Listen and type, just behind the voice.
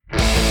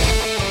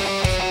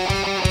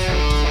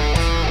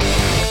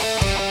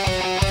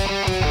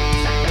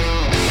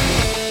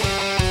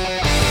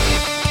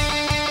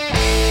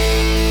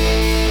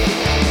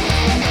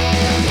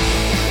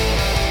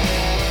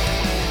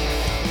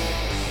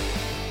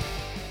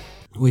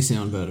We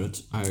sound better.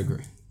 I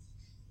agree.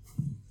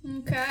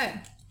 Okay.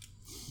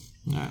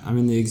 I'm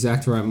in the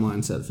exact right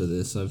mindset for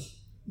this. I've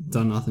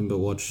done nothing but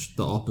watch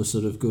the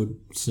opposite of good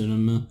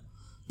cinema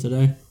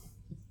today.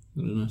 I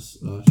don't know.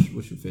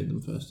 We should feed them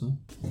first, huh?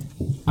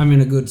 I'm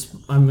in a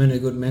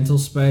good mental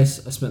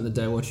space. I spent the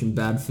day watching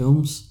bad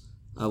films.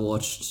 I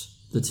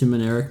watched the Tim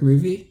and Eric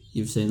movie.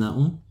 You've seen that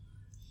one.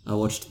 I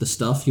watched The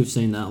Stuff. You've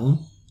seen that one.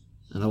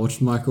 And I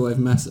watched Microwave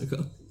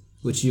Massacre,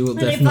 which you will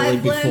definitely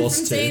be forced to. If I've learned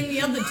from seeing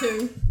the other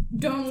two,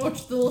 don't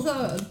watch the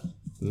third.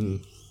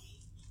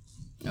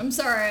 I'm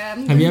sorry.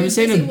 I'm going to be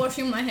busy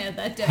washing my hair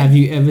that day. Have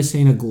you ever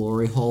seen a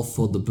glory hole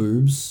for the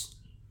boobs?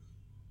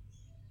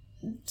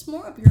 It's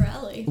more up your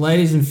alley.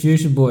 Ladies and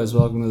future boys,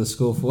 welcome to the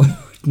School for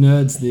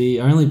Nerds, the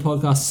only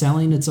podcast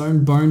selling its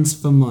own bones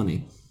for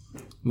money.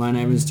 My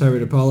name is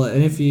Toby DePola,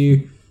 and if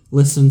you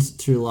listened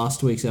to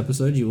last week's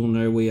episode, you will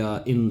know we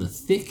are in the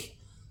thick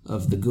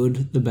of the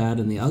good, the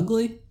bad, and the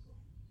ugly.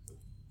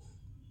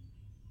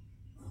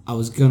 I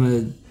was going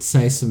to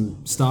say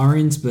some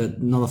starrings,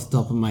 but not off the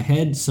top of my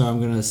head, so I'm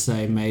going to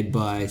say made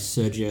by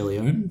Sergio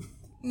Leone,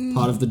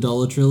 part of the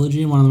Dollar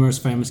Trilogy, and one of the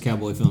most famous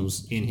cowboy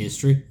films in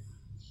history.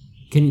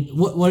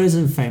 What is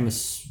a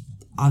famous...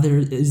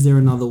 Is there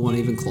another one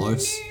even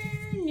close?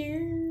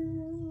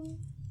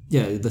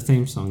 Yeah, the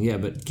theme song, yeah,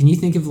 but can you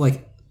think of,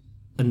 like,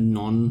 a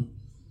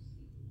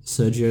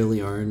non-Sergio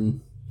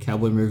Leone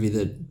cowboy movie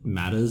that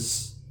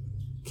matters?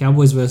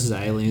 Cowboys vs.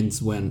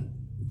 Aliens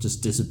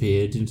just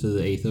disappeared into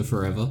the ether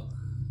forever.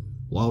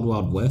 Wild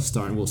Wild West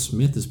starring Will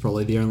Smith is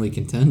probably the only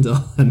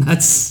contender, and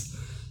that's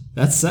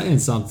saying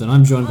something.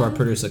 I'm joined by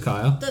producer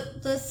Kaya.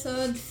 The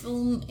third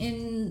film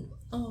in...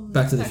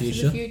 Back to the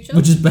Future,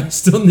 which is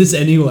based on this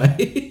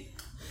anyway.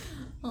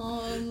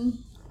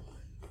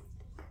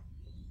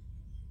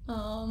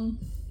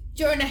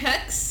 Jonah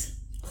Hex.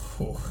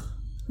 Oh.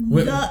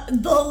 The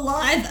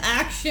live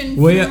action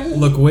film.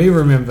 Look, we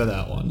remember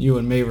that one. You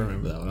and me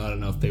remember that one. I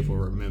don't know if people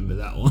remember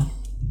that one.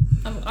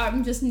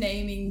 I'm just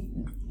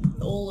naming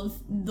all of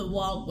the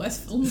Wild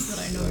West films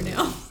that I know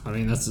now. I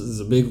mean, there's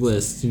a big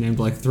list. You named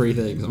like 3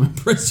 things. I'm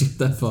impressed you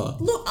got that far.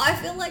 Look, I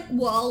feel like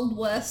Wild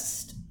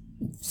West,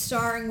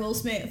 starring Will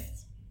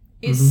Smith,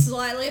 is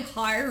slightly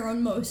higher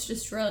on most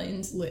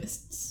Australians'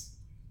 lists.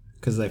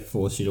 Because they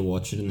force you to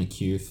watch it in the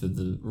queue for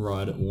the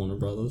ride at Warner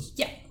Brothers?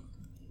 Yeah.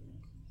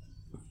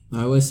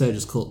 I always say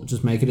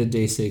just make it a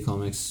DC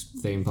Comics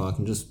theme park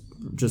and just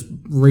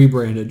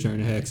rebrand it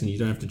Jonah Hex and you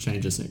don't have to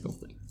change a single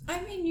thing. I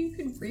mean, you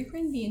could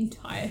rebrand the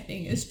entire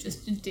thing as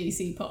just a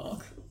DC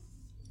park.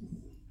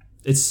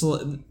 It is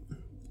slowly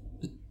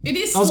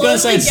I was going to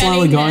say it's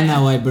slowly going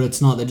that way, but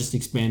it's not. They're just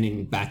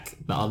expanding back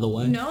the other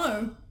way.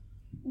 No.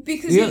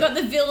 Because you've got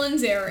the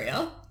villains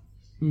area,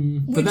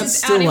 but that's is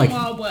still out like in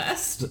Wild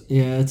West.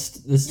 Yeah, it's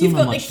still you've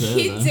not got much the further.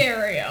 kids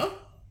area,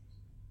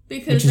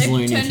 because they've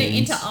turned it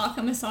into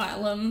Arkham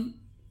Asylum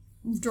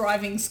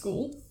driving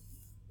school.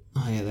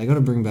 Oh yeah, they got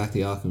to bring back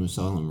the Arkham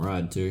Asylum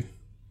ride too.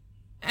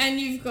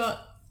 And you've got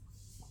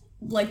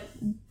like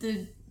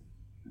the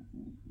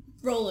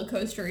roller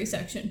coastery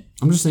section.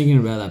 I'm just thinking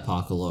about that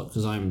park a lot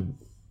because I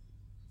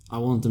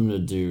want them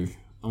to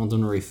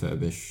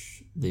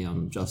refurbish the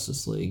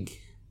Justice League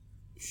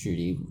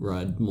shooty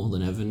ride more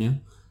than ever now.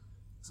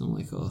 So I'm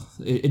like,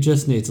 it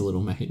just needs a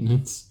little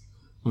maintenance.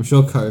 I'm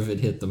sure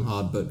COVID hit them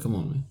hard, but come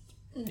on, man.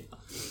 Yeah.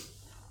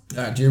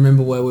 Alright, do you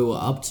remember where we were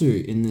up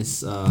to in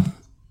this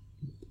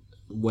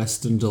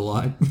Western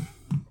delight?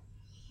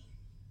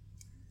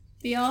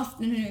 The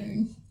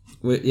afternoon.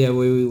 We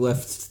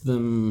left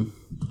them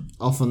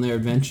off on their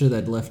adventure.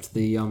 They'd left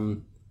the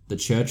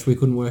church we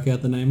couldn't work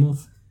out the name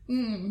of.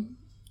 And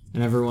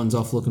everyone's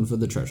off looking for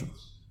the treasure.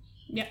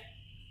 Yeah.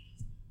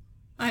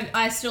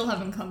 I still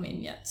haven't come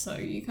in yet, so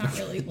you can't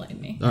really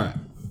blame me. Alright.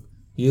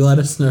 You let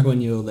us know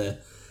when you're there.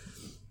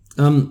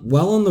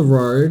 Well on the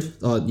road...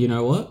 Oh, you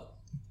know what?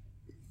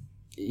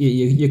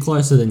 You're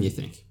closer than you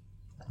think.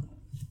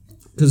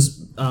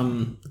 Because,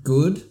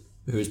 Good,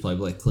 who's played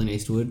by Clint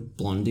Eastwood,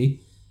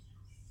 Blondie,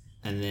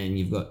 and then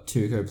you've got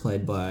Tuco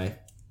played by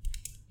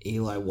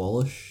Eli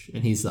Wallach,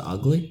 and he's the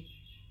ugly.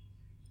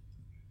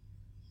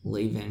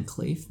 Lee Van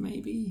Cleef,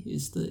 maybe,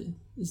 is the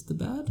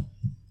bad.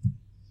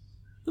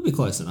 It'll be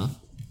close enough.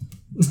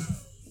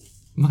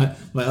 my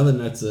other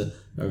notes are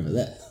over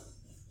there.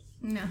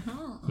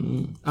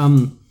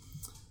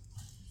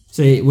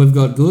 See, we've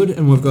got Good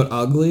and we've got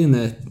Ugly, and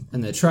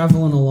they're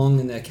travelling along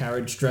in their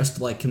carriage dressed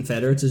like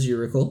Confederates, as you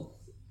recall.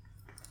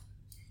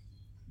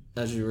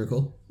 I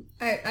recall.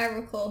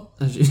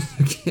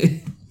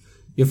 Okay.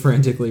 You're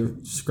frantically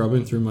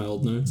scrubbing through my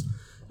old notes.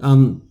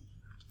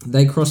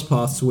 They cross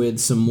paths with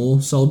some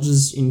more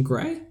soldiers in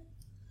grey.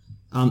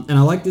 And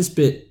I like this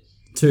bit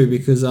too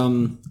because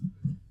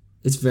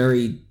it's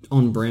very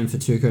on brand for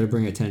Tuco to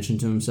bring attention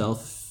to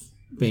himself,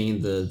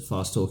 being the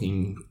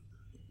fast-talking,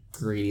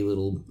 greedy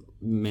little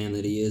man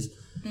that he is.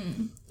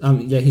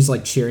 He's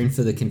like cheering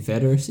for the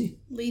Confederacy.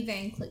 Lee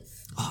Van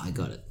Cleef. Oh, I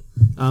got it.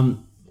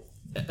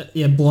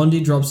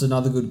 Blondie drops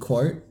another good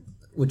quote,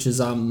 which is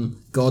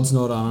God's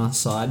not on our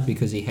side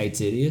because he hates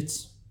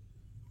idiots.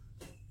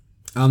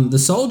 The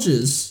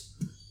soldiers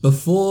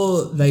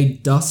before they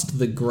dust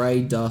the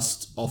grey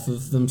dust off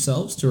of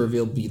themselves to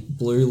reveal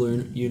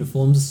blue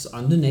uniforms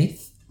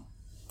underneath,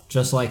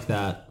 just like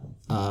that,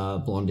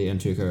 Blondie and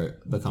Tuco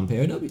become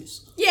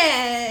POWs.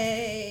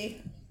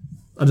 Yay!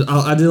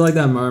 I do like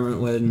that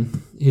moment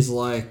when he's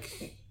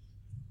like...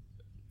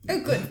 Oh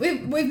good,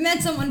 we've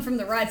met someone from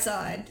the right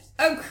side.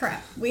 Oh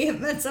crap, we have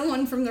met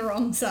someone from the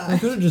wrong side. I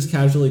could have just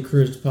casually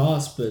cruised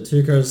past, but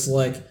Tuco's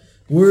like,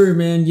 woo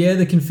man, yeah,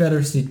 the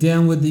Confederacy,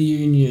 down with the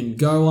Union,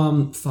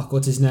 go, fuck,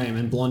 what's his name?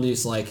 And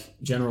Blondie's like,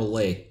 General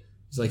Lee.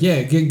 He's like,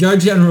 yeah, go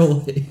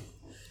General Lee.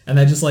 And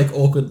they just like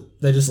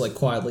they just like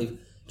quietly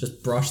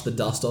just brush the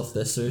dust off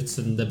their suits,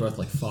 and they're both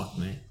like, fuck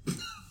me.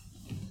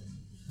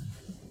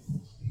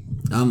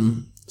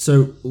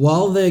 So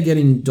while they're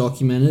getting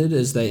documented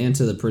as they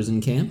enter the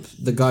prison camp,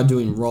 the guy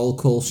doing roll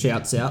call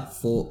shouts out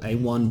for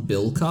A1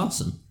 Bill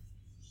Carson.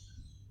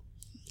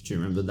 Do you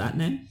remember that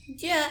name?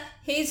 Yeah,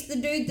 he's the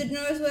dude that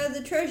knows where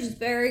the treasure's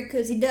buried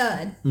because he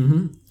died.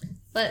 Mm-hmm.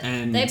 But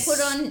and they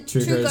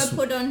Tuco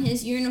put on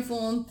his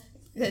uniform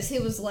because he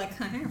was like,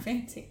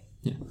 fancy.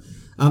 Yeah.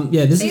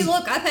 This is...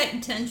 look, I paid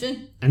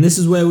attention. And this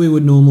is where we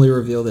would normally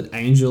reveal that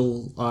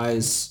Angel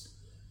Eyes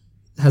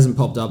hasn't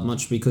popped up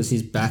much because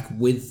he's back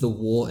with the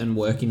war and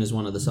working as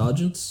one of the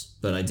sergeants.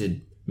 But I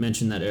did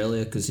mention that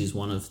earlier because he's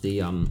one of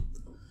the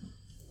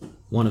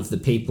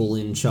people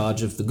in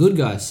charge of the good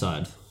guys'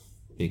 side.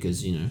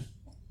 Because, you know,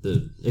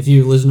 if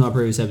you listen to our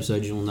previous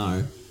episode, you'll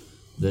know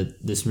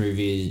that this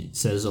movie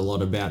says a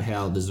lot about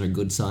how there's no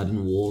good side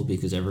in war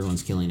because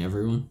everyone's killing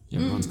everyone.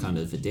 Everyone's kind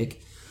of a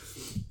dick.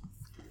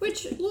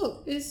 Which,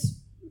 look, is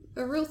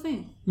a real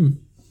thing.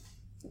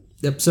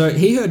 Yep, so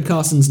he heard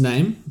Carson's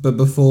name, but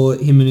before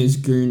him and his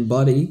goon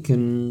buddy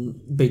can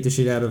beat the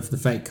shit out of the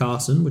fake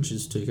Carson, which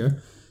is Tuco,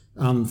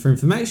 for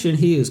information,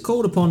 he is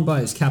called upon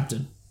by his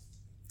captain.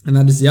 And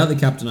that is the other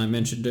captain I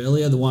mentioned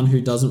earlier, the one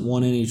who doesn't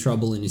want any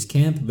trouble in his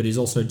camp, but he's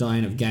also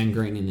dying of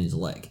gangrene in his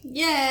leg.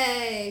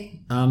 Yay!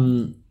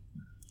 And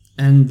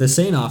the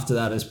scene after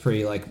that is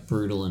pretty, like,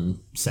 brutal and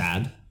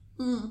sad,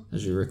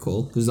 as you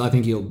recall, because I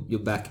think you're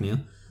back now.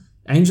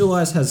 Angel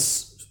Eyes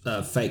has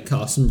fake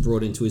Carson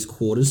brought into his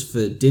quarters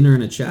for dinner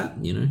and a chat.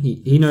 You know,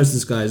 he knows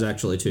this guy is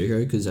actually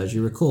Tuco, because as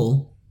you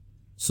recall,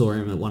 saw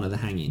him at one of the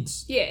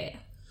hangings. Yeah.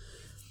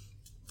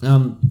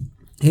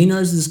 He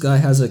knows this guy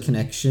has a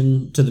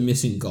connection to the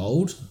missing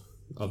gold.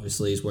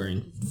 Obviously, he's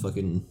wearing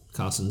fucking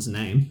Carson's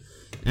name.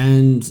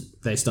 And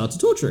they start to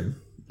torture him.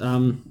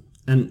 Well,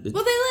 they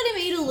let him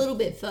eat a little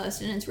bit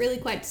first, and it's really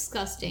quite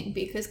disgusting,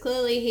 because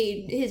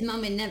clearly his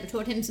mum had never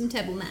taught him some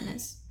table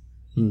manners.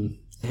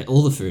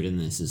 All the food in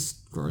this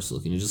is gross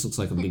looking. It just looks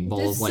like a big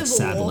bowl of, like,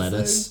 sad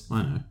lettuce. Food.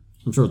 I know.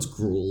 I'm sure it's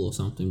gruel or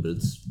something, but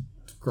it's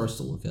gross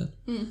to look at.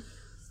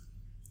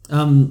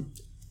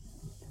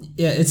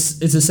 Yeah,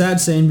 it's a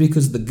sad scene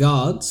because the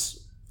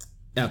guards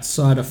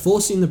outside are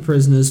forcing the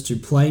prisoners to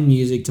play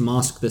music to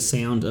mask the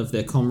sound of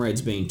their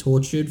comrades being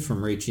tortured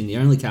from reaching the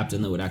only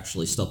captain that would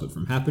actually stop it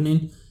from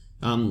happening.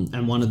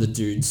 And one of the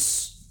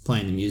dudes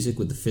playing the music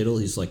with the fiddle,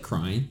 he's like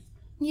crying.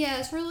 Yeah,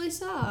 it's really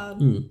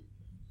sad.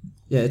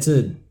 Yeah, it's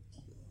a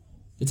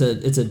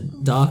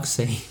dark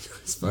scene,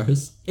 I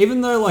suppose.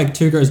 Even though like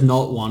Tuco's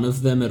not one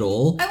of them at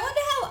all. I wonder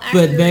how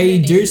accurate. But they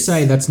do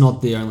say that's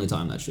not the only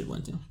time that shit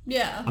went down.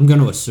 Yeah. I'm going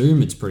to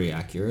assume it's pretty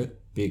accurate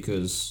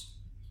because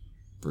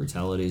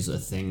brutality is a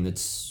thing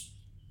that's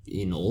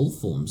in all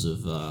forms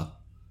of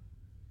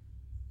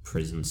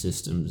prison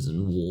systems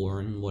and war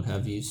and what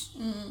have yous.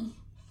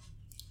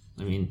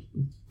 I mean,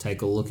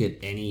 take a look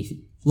at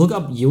look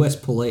up US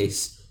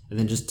police and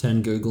then just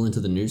turn Google into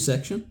the news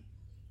section.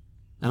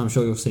 And I'm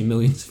sure you'll see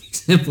millions of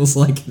examples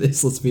like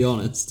this, let's be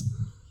honest.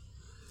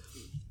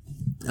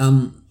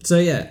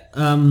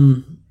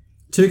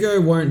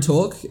 Tuco won't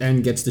talk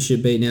and gets the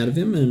shit beaten out of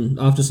him, and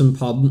after some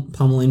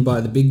pummeling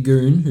by the big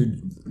goon, who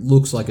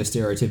looks like a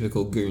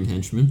stereotypical goon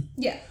henchman,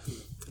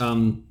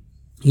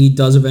 he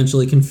does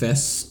eventually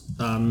confess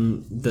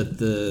that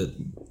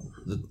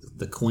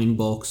the coin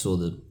box or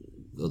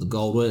the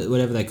gold,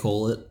 whatever they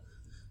call it,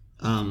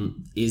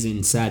 is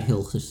in Sad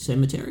Hill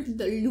Cemetery.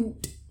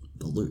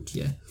 The loot,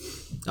 yeah.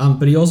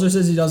 But he also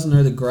says he doesn't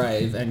know the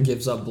grave and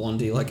gives up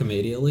Blondie, like,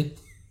 immediately.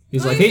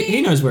 He's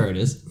he knows where it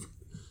is.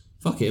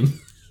 Fuck him.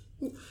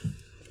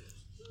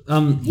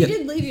 He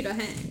did leave you to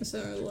hang,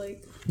 so,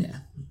 like... Yeah.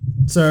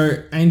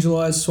 So, Angel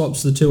Eyes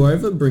swaps the two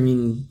over,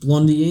 bringing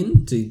Blondie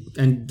in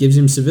and gives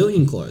him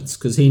civilian clothes,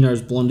 because he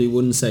knows Blondie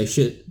wouldn't say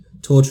shit,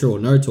 torture or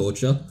no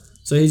torture,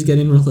 so he's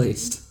getting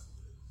released.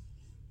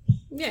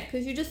 Yeah,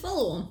 because you just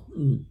follow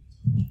him.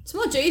 It's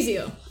much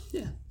easier.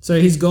 Yeah. So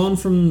we've gone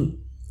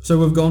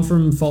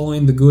from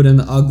following the good and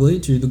the ugly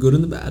to the good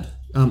and the bad.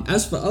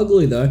 As for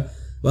ugly, though,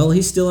 well,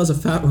 he still has a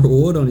fat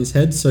reward on his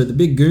head, so the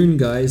big goon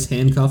guy is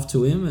handcuffed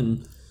to him,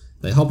 and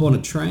they hop on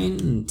a train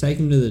and take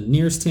him to the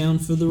nearest town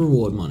for the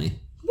reward money.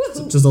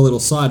 So just a little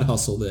side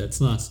hustle there.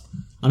 It's nice.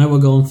 I know we're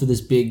going for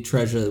this big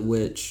treasure,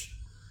 which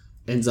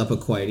ends up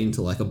equating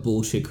to, like, a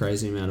bullshit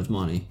crazy amount of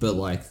money, but,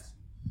 like,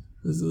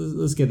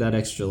 let's get that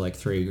extra, like,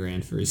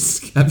 $3,000 for his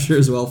capture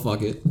as well,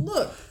 fuck it.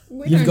 Look,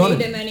 We don't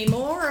need him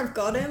anymore. I've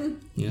got him.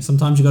 Yeah,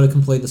 sometimes you got to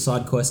complete the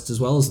side quests as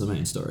well as the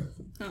main story.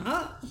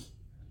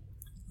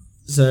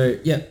 So,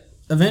 yeah.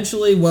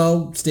 Eventually,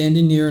 while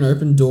standing near an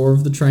open door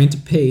of the train to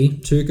pee,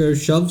 Tuco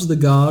shoves the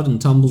guard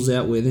and tumbles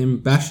out with him,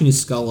 bashing his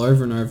skull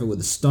over and over with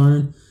a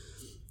stone.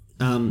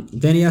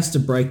 Then he has to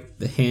break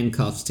the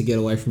handcuffs to get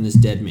away from this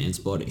dead man's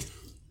body.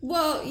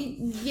 Well,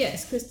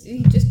 yes, because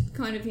he just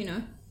kind of,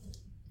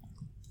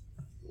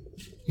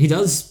 He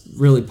does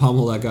really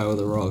pummel that guy with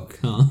a rock,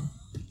 huh?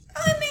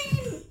 I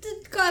mean,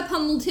 the guy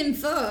pummeled him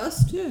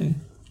first. Yeah.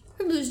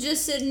 He was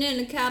just sitting in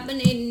a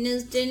cabin eating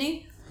his dinner,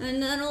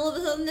 and then all of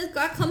a sudden this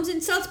guy comes in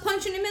and starts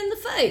punching him in the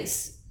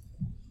face.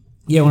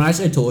 Yeah, when I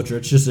say torture,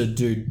 it's just a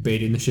dude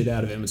beating the shit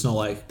out of him. It's not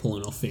like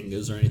pulling off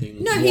fingers or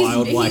anything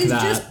wild like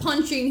that. He's just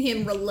punching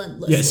him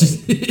relentlessly.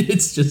 Yes,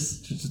 it's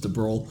just a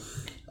brawl.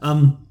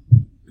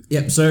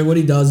 Yep, so what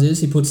he does is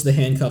he puts the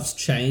handcuffs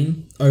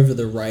chain over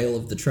the rail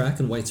of the track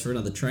and waits for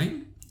another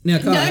train. Now,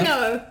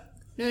 Kaya,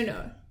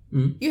 No.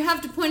 You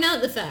have to point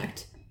out the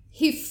fact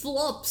he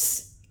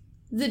flops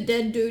the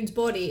dead dude's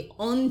body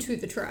onto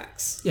the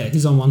tracks. Yeah,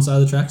 he's on one side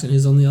of the tracks and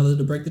he's on the other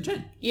to break the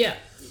chain. Yeah.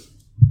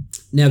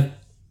 Now,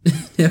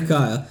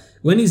 Kaya,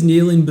 when he's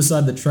kneeling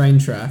beside the train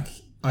track,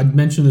 I'd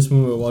mentioned this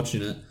when we were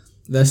watching it,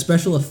 the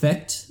special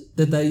effect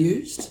that they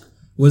used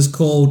was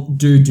called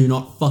Do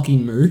Not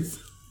Fucking Move.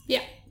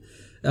 Yeah.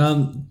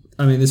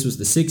 I mean, this was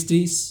the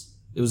 60s.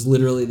 It was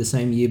literally the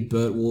same year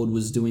Burt Ward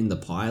was doing the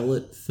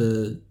pilot for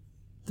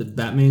the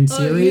Batman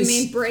series. Oh,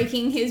 you mean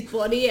breaking his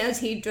body as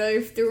he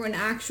drove through an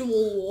actual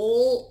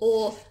wall?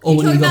 Or are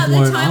you talking about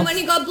the time when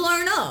he got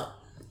blown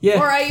up? Yeah.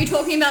 Or are you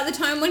talking about the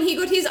time when he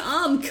got his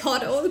arm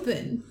cut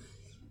open?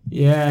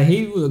 Yeah,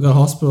 he got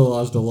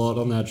hospitalized a lot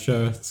on that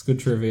show. It's good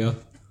trivia.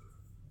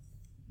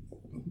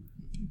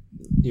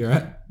 You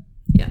right?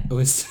 Yeah. Are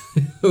we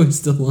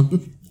still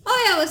on?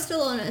 Oh yeah, we're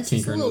still on it. It's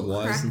just a Tinkering with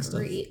little wires and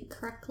stuff.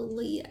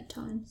 crackly at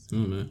times. Oh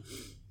no.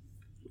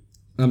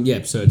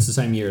 Yeah, so it's the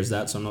same year as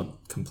that, so I'm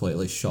not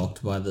completely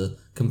shocked by the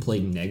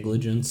complete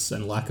negligence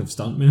and lack of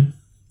stuntmen.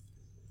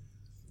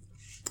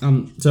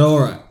 So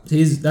alright,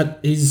 he's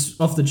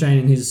off the chain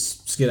and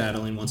he's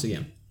skedaddling once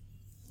again.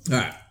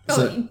 Alright.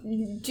 So,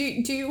 do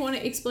you want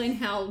to explain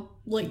how,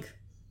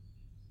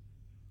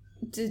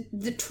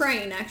 the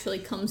train actually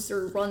comes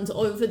through, runs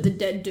over the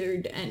dead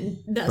dude, and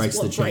that's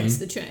what breaks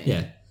the chain?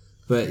 Yeah.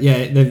 But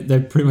yeah,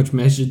 they've pretty much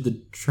measured the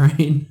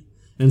train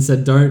and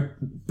said,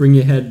 don't bring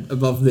your head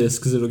above this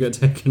because it'll get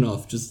taken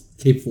off. Just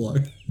keep low.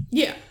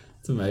 Yeah.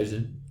 It's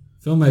amazing.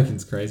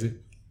 Filmmaking's crazy.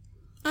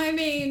 I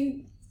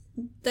mean,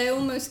 they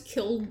almost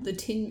killed the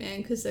Tin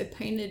Man because they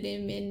painted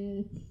him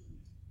in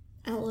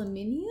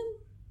aluminium?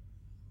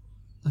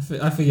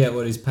 I forget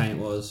what his paint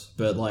was,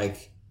 but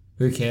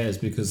who cares?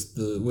 Because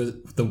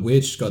the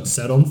witch got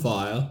set on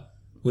fire,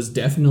 was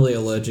definitely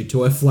allergic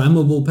to a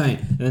flammable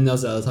paint, and then there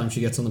was the other time she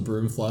gets on the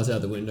broom, flies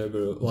out the window,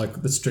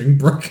 but the string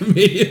broke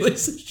immediately,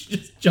 so she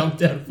just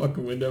jumped out a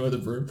fucking window with a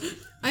broom.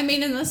 I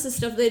mean, and that's the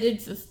stuff they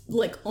did for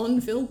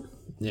on film.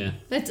 Yeah.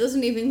 That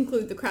doesn't even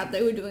include the crap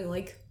they were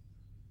doing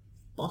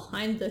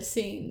behind the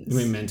scenes. You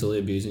mean mentally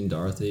abusing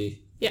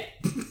Dorothy? Yeah.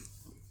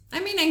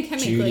 I mean, and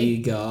chemically. Judy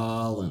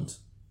Garland.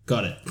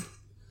 Got it.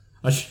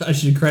 I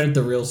should credit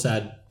the real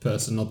sad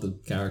person, not the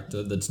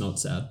character that's not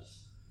sad.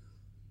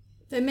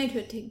 They made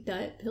her take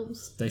diet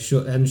pills. They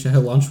should, and her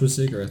lunch was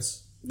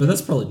cigarettes. But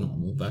that's probably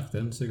normal back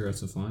then.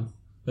 Cigarettes are fine.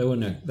 They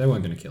weren't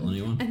going to kill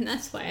anyone. And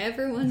that's why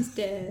everyone's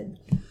dead.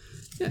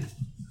 Yeah.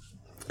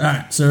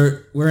 Alright,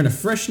 so we're in a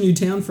fresh new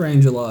town for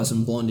Angel Eyes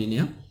and Blondie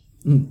now.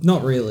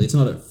 Not really, it's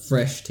not a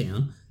fresh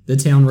town. The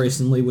town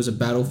recently was a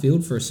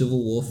battlefield for a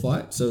Civil War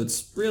fight, so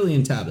it's really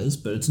in tatters,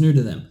 but it's new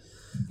to them.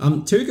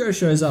 Tuco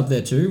shows up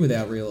there too,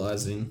 without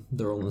realising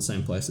they're all in the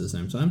same place at the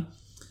same time.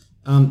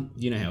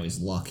 You know how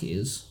his luck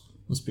is.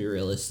 Let's be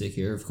realistic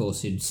here. Of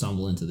course, he'd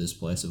stumble into this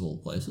place of all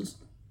places.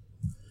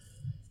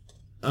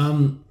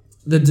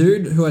 The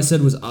dude who I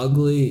said was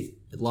ugly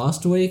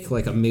last week,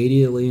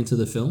 immediately into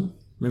the film.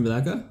 Remember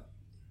that guy?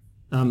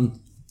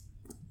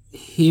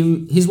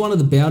 He's one of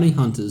the bounty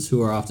hunters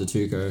who are after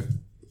Tuco,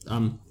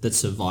 that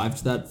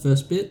survived that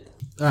first bit.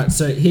 Alright,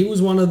 so he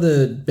was one of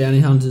the bounty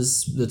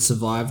hunters that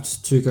survived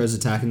Tuco's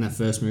attack in that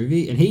first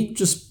movie, and he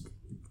just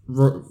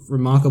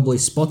remarkably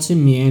spots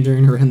him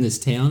meandering around this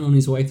town on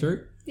his way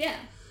through. Yeah.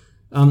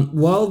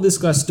 While this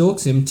guy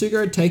stalks him,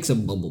 Tuco takes a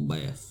bubble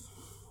bath.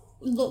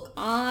 Look,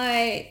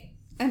 I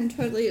am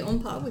totally on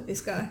par with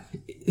this guy.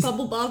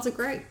 Bubble baths are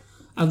great.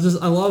 I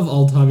love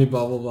old-timey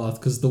bubble bath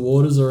because the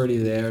water's already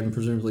there and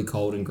presumably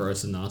cold and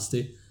gross and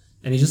nasty.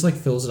 And he just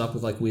fills it up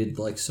with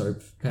weird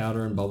soap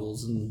powder and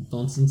bubbles and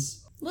nonsense.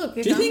 Look,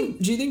 do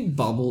you think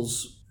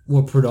bubbles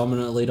were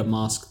predominantly to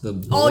mask the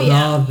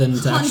water than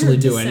to actually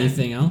do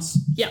anything else?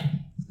 Yeah.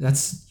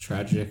 That's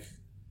tragic.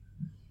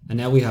 And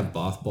now we have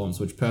bath bombs,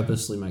 which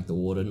purposely make the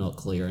water not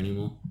clear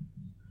anymore.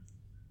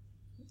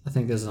 I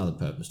think there's another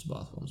purpose to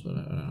bath bombs, but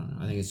I don't know.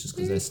 I think it's just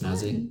because they're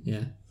snazzy. Fun.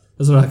 Yeah.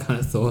 That's what I kind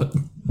of thought.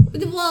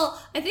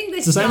 Well, I think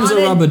it's the same as a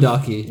rubber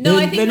ducky. No,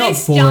 I think they not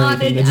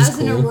started anything, they're just as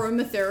an cool.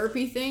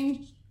 aromatherapy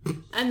thing,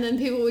 and then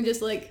people were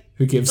just like,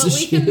 Who gives but a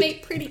we shit? can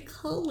make pretty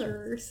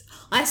colours.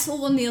 I saw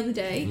one the other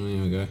day.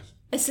 There we go.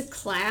 It's a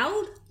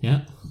cloud,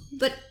 Yeah.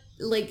 but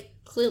like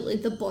clearly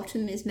the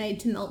bottom is made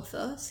to melt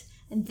first,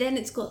 and then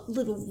it's got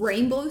little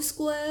rainbow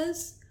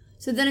squares.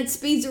 So then it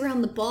speeds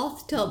around the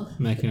bathtub,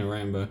 Making a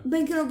rainbow.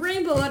 making a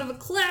rainbow out of a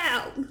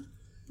cloud.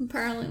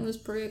 Apparently it was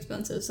pretty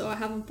expensive, so I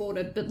haven't bought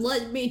it. But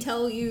let me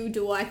tell you,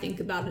 do I think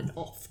about it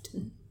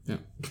often? Yeah.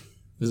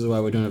 This is why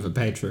we don't have a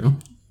Patreon.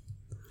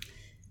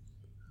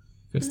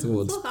 Goes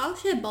towards... Look, I'll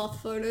share bath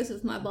photos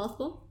of my bath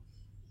bomb.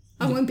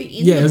 I won't be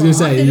in Yeah, the I was gonna bath,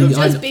 say, it'll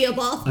just be a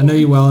bath bomb. I know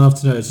you well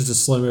enough to know it's just a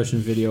slow motion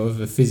video of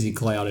a fizzy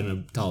cloud in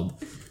a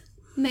tub.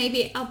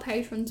 Maybe our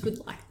patrons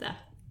would like that.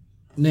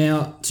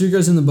 Now,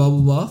 Tuco's in the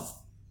bubble bath,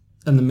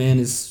 and the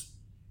man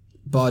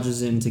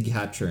barges in to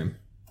capture him.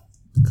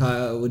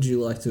 Kaya, would you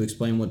like to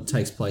explain what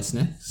takes place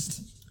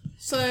next?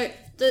 So,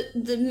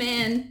 the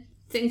man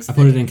thinks I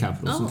put it in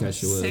capitals in Oh,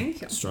 case you were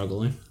thank you.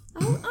 struggling.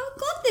 I've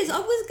got this. I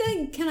was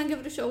going, can I give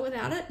it a shot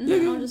without it? And Yeah,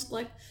 then yeah. I'll just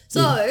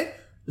So,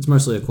 It's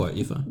mostly a quote,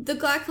 you're fine. the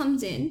guy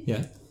comes in,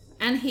 Yeah.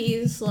 and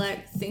he's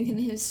like thinking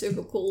he's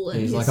super cool. And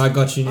He's like, I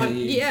got you now.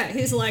 yeah,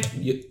 he's like,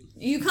 You,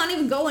 you can't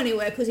even go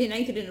anywhere because you're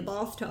naked in a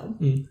bathtub.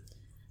 Mm.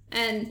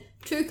 And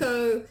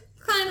Tuco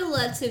kind of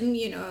lets him,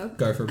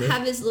 Go for a bit.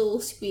 have his little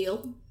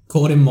spiel,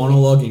 caught him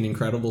monologue in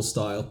incredible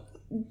style.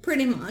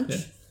 pretty much. Yeah.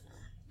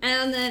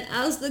 And then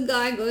as the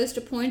guy goes to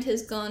point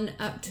his gun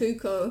at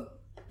Tuco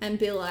and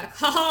be like,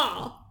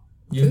 haha,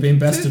 You've been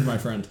bested, my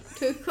friend.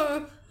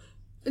 Tuco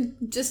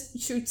just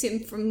shoots him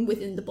from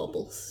within the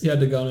bubbles. He had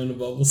the gun in the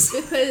bubbles.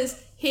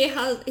 Because he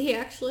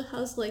actually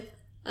has like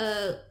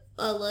a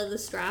leather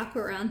strap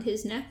around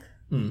his neck,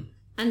 and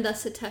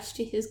that's attached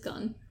to his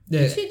gun.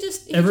 Yeah, He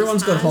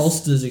everyone's just got has-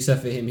 holsters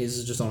except for him. His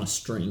is just on a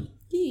string.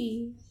 Yeah.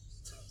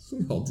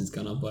 He holds his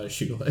gun up by a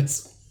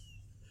shoelace.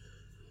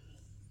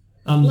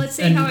 Let's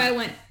see and- how I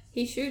went.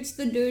 He shoots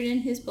the dude in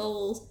his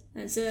bubbles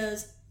and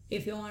says,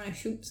 "If you want to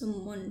shoot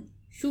someone,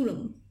 shoot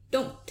him.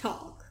 Don't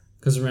talk."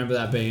 Because remember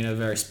that being a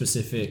very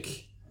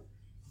specific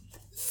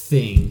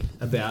thing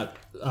about...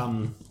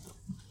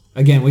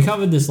 again, we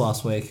covered this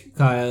last week.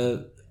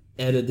 Kaya,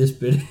 edit this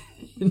bit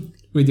in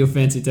with your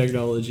fancy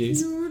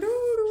technologies.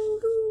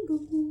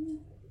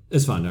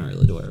 It's fine, don't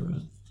really worry about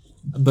it.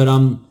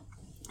 But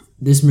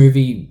this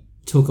movie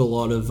took a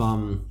lot of...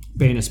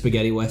 being a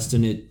spaghetti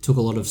western, it took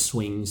a lot of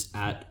swings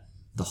at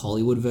the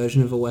Hollywood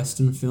version of a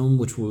western film,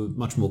 which were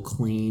much more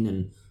clean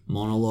and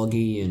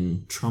monologue-y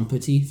and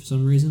trumpety for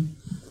some reason.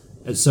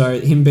 And so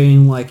him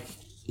being like,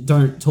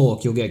 don't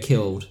talk, you'll get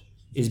killed,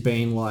 is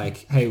being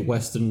like, hey,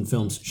 western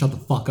films, shut the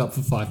fuck up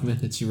for 5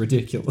 minutes, you're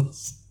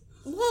ridiculous.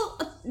 Well,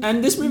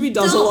 And this movie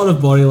does a lot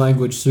of body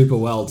language super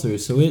well too,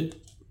 so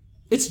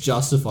it's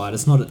justified.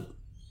 It's not a...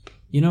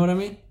 You know what I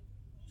mean?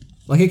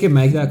 Like, it can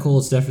make that call,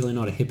 it's definitely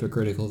not a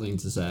hypocritical thing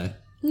to say.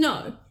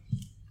 no.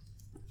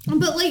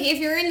 But like, if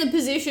you're in the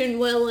position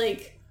where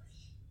like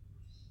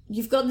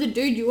you've got the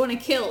dude you want to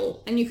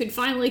kill and you could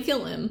finally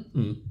kill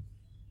him,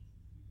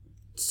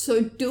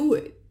 so do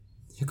it.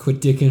 You quit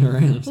dicking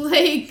around.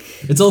 Like,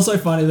 It's also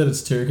funny that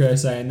it's Tuco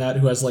saying that,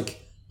 who has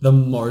like the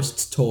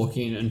most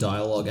talking and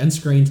dialogue and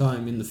screen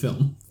time in the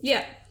film.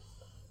 yeah.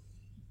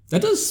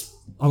 That does...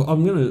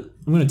 I'm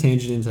gonna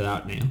tangent into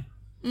that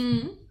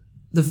now.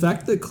 The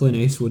fact that Clint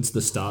Eastwood's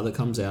the star that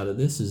comes out of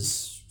this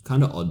is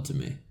kind of odd to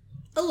me.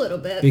 A little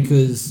bit.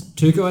 Because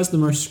Tuco has the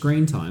most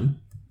screen time,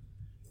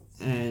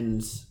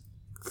 and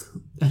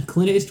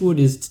Clint Eastwood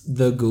is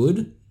the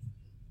good,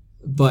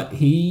 but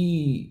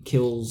he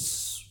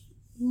kills...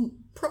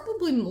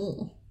 Probably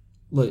more.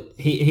 Look,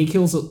 he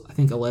kills, I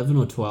think, 11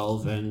 or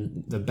 12,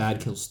 and the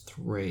bad kills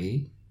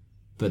 3,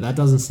 but that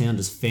doesn't sound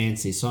as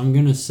fancy, so I'm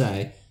going to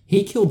say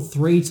he killed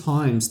 3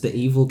 times the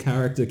evil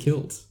character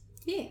killed.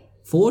 Yeah.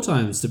 4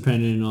 times,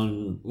 depending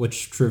on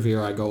which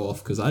trivia I go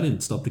off, because I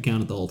didn't stop to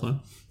count it the whole time.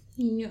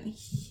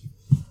 Nice.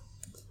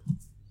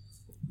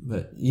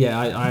 But yeah,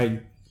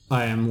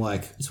 I am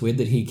like, it's weird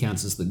that he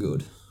counts as the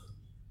good.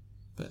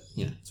 But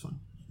yeah, it's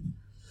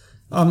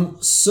fine.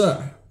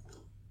 So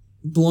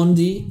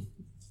Blondie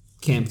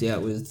camped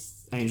out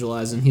with Angel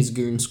Eyes and his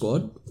goon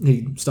squad.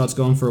 He starts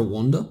going for a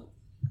wander,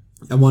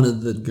 and one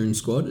of the goon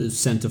squad is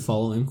sent to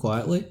follow him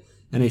quietly,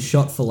 and he's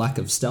shot for lack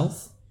of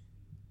stealth,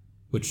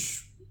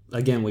 which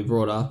again we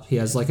brought up. He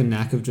has like a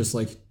knack of just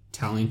like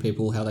telling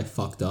people how they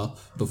fucked up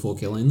before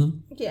killing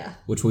them. Yeah.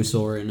 Which we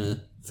saw in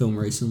a film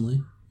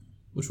recently,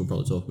 which we'll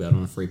probably talk about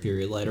on a free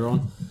period later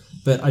on.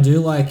 But I do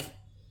like,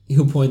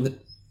 he'll point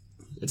that,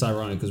 it's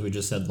ironic because we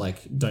just said, like,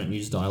 don't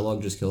use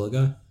dialogue, just kill a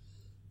guy.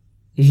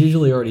 He's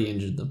usually already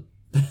injured them.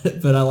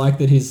 But I like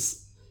that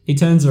he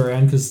turns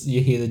around because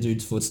you hear the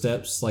dude's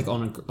footsteps, like,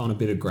 on a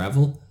bit of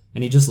gravel,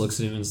 and he just looks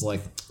at him and is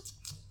like,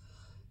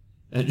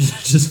 and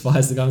just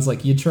fires the gun. It's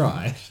like, you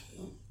tried.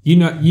 You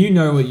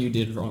know what you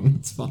did wrong.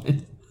 It's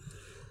fine.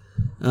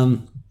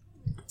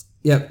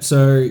 Yep,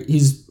 so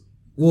he's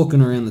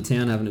walking around the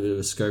town having a bit of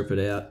a scope it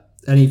out,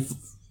 and he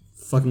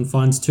fucking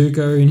finds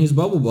Tuco in his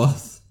bubble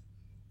bath.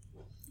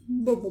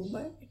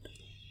 Bub-Ble.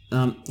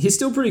 He's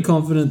still pretty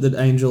confident that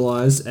Angel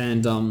Eyes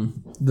and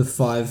the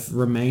 5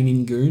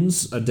 remaining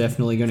goons are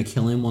definitely going to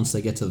kill him once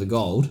they get to the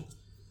gold.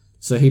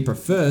 So he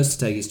prefers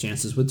to take his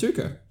chances with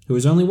Tuco, who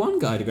is only one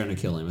guy going to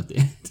kill him at the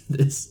end of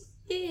this.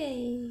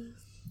 Yay.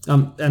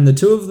 And the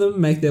two of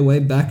them make their way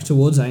back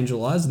towards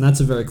Angel Eyes, and that's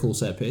a very cool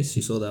set piece.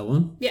 You saw that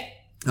one? Yeah.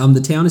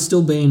 The town is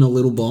still being a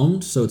little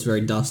bombed, so it's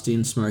very dusty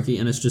and smoky,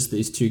 and it's just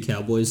these 2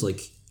 cowboys, like,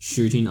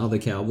 shooting other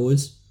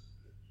cowboys.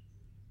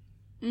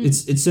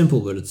 It's simple,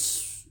 but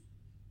it's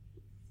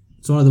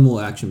one of the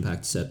more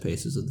action-packed set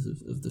pieces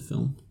of the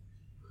film.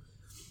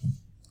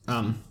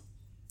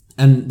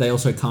 And they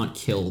also can't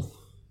kill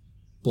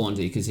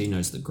Blondie because he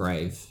knows the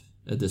grave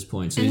at this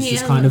point. So and he's he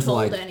just kind of told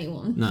like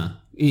anyone. No,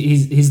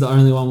 he's the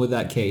only one with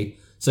that key.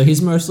 So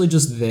he's mostly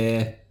just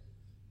there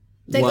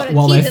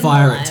while they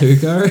fire at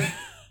Tuco.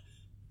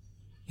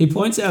 He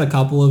points out a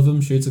couple of them,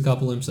 shoots a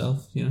couple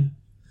himself. You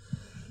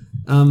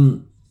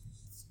know.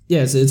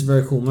 Yeah, so it's a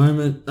very cool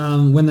moment.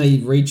 When they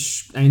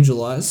reach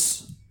Angel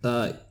Eyes,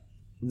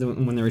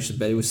 when they reach the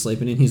bed he was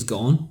sleeping in, he's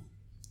gone,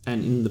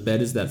 and in the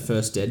bed is that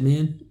first dead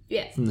man.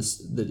 Yeah. From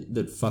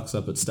that fucks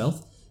up at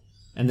stealth,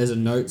 and there's a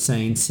note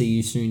saying "See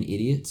you soon,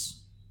 idiots."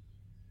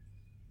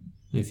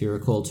 If you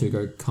recall,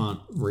 Tuco can't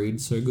read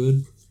so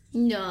good.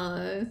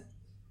 No.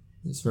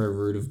 It's very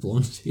rude of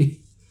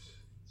Blondie.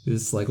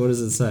 It's like, what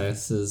does it say? It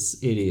says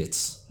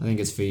 "idiots." I think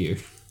it's for you.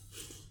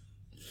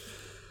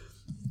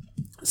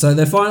 So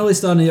they're finally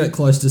starting to get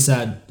close to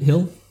Sad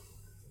Hill,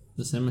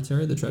 the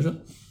cemetery, the treasure.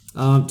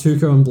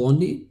 Tuco and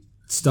Blondie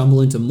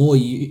stumble into more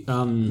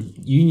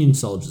Union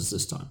soldiers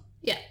this time.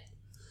 Yeah.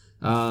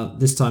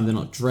 This time they're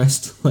not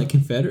dressed like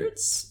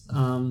Confederates,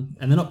 and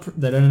they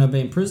don't end up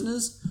being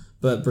prisoners,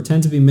 but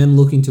pretend to be men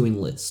looking to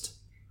enlist.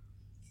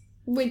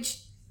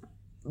 Which,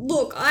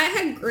 look, I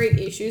had great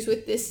issues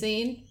with this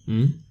scene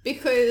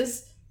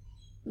because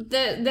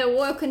they're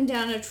walking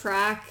down a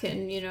track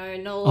and, you know,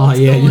 no what's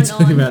going on. You're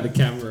talking about the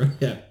camera,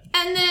 yeah.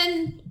 And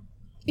then,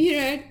 you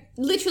know,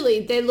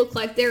 literally they look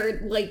like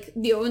they're, like,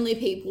 the only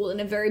people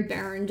in a very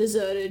barren,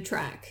 deserted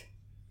track.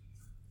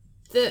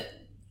 The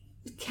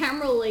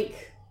camera,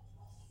 like,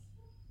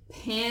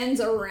 pans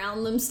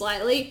around them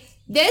slightly.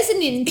 There's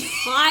an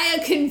entire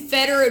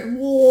Confederate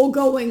war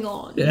going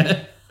on.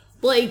 Yeah.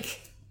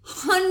 Like,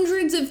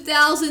 hundreds of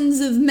thousands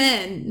of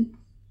men.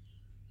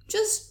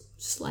 Just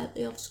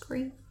slightly off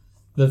screen.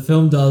 The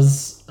film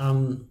does,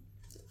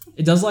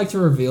 it does like to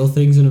reveal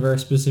things in a very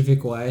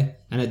specific way,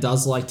 and it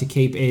does like to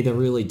keep either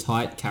really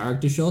tight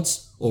character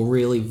shots or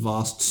really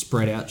vast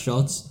spread out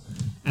shots.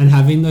 And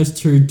having those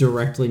two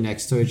directly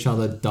next to each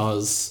other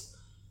does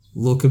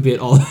look a bit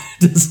odd,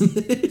 doesn't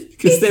it?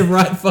 Because they're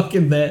right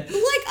fucking there. Like,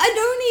 I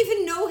don't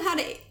even know how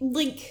to,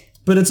 like...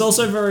 But it's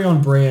also very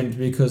on brand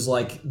because,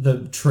 like,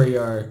 the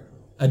trio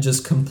are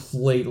just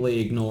completely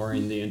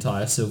ignoring the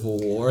entire Civil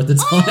War at the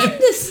time. I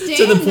understand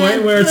to the point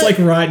that, where it's, like,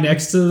 right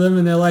next to them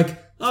and they're like,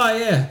 oh,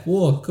 yeah,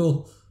 war,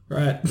 cool,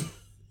 right.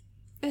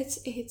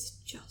 It's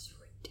just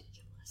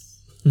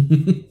ridiculous.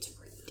 It's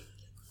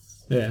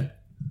ridiculous. Yeah.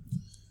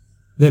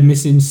 They're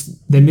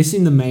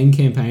missing the main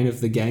campaign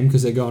of the game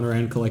because they're going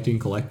around collecting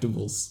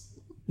collectibles.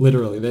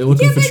 Literally, they're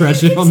looking for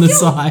treasure on the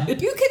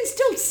side. You can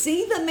still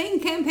see the main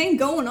campaign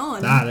going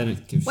on. They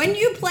don't give When shit.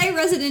 you play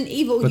Resident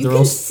Evil, you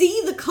can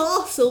see the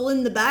castle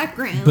in the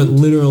background. But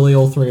literally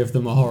all three of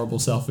them are horrible,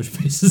 selfish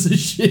pieces of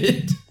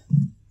shit.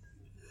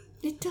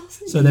 It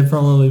doesn't. So they're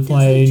probably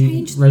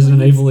playing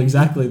Resident Evil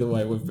exactly the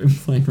way we've been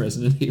playing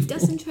Resident Evil. It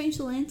doesn't change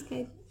the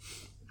landscape.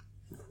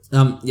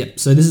 Yep,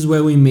 so this is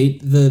where we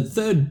meet the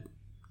third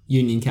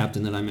Union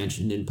captain that I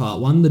mentioned in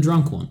part 1, the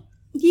drunk one.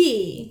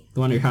 Yeah. The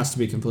one who has to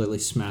be completely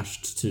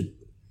smashed to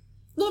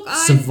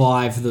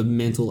survive the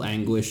mental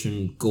anguish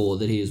and gore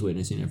that he is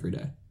witnessing every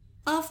day.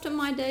 After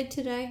my day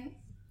today,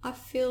 I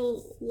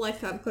feel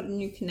like I've got a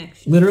new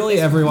connection.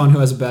 Literally everyone who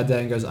has a bad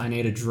day and goes, I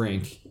need a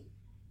drink,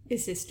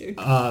 is this dude.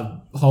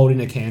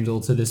 Holding a candle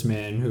to this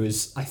man who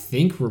is, I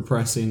think,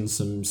 repressing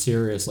some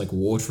serious, like,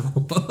 war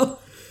trauma.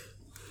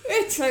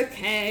 It's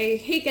okay.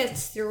 He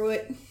gets through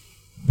it.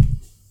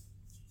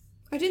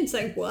 I didn't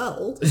say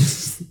well.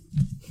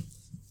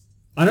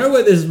 I know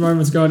where this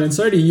moment's going, and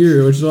so do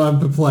you, which is why I'm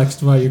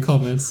perplexed by your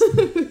comments.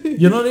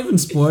 You're not even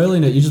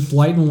spoiling it, you're just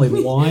blatantly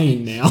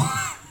lying now.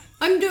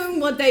 I'm doing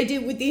what they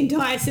did with the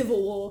entire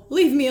Civil War.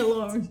 Leave me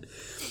alone.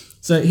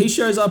 So he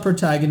shows our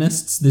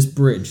protagonists this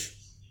bridge.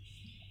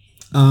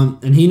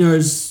 And he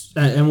knows,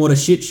 and what a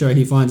shit show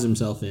he finds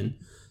himself in.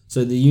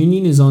 So the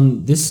Union is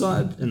on this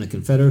side, and the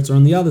Confederates are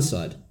on the other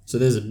side. So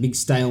there's a big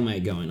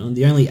stalemate going on.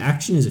 The only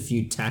action is a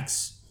few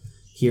attacks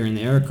here and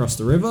there across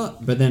the river,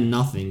 but then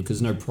nothing,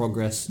 because no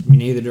progress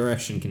in either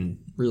direction can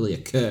really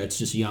occur. It's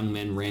just young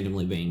men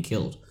randomly being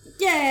killed.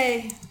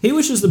 Yay! He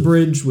wishes the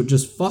bridge would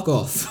just fuck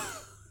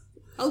off.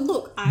 Oh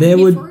look, there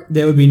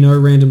would be no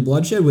random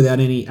bloodshed without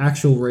any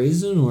actual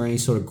reason or any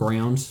sort of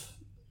ground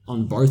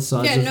on both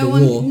sides of the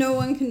war. No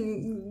one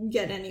can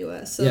get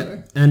anywhere, so...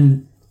 Yeah,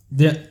 and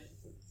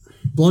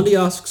Blondie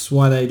asks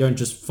why they don't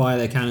just fire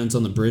their cannons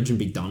on the bridge and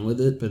be done with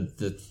it, but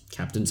the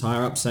captains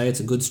higher up say it's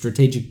a good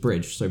strategic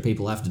bridge, so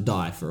people have to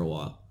die for a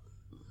while.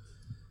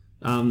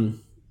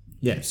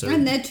 Yeah, so...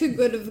 And they're too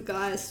good of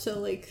guys to,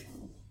 like,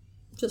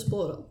 just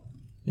blow it up.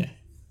 Yeah.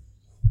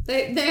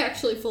 They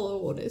actually follow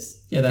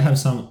orders. Yeah, they have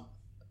some...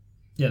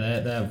 Yeah,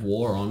 they have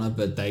war honor,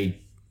 but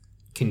they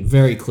can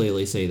very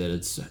clearly see that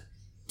it's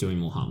doing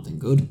more harm than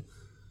good.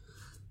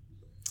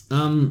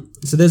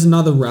 So there's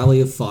another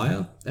rally of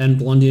fire, and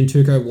Blondie and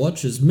Tuco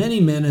watch as many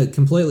men are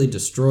completely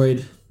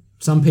destroyed.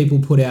 Some people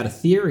put out a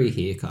theory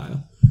here,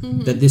 Kyle,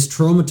 that this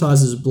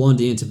traumatizes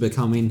Blondie into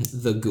becoming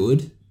the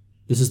good.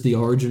 This is the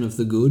origin of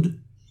the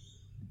good.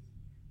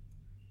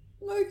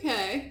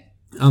 Okay.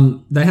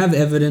 They have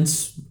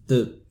evidence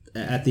that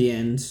at the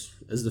end,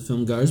 as the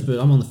film goes, but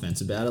I'm on the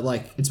fence about it.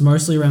 Like, it's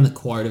mostly around the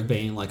quote of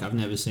being like, I've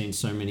never seen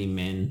so many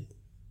men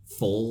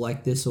fall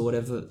like this or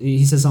whatever.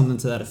 He says something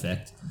to that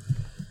effect.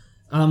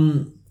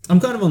 I'm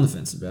kind of on the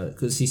fence about it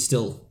because he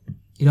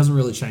doesn't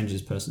really change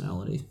his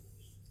personality.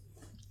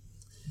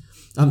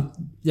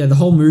 Yeah, the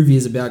whole movie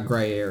is about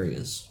grey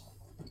areas.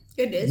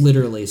 It is.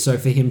 Literally. So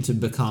for him to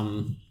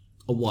become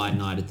a white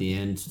knight at the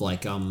end,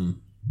 like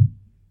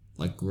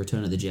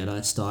Return of the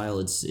Jedi style,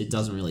 it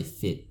doesn't really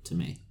fit to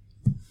me.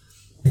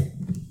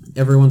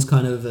 Everyone's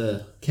kind of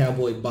a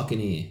cowboy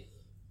buccaneer.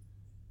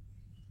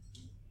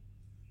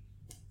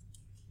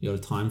 You got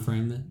a time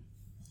frame there?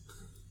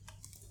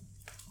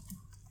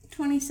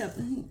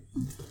 27.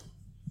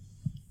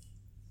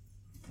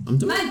 I'm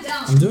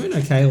doing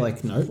okay,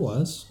 like,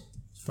 note-wise,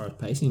 as far as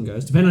pacing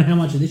goes. Depending on how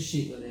much of this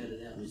shit got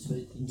edited out. It's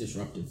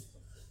disruptive.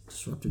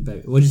 Disruptive,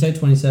 baby. What'd you say,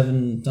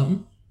 27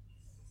 something?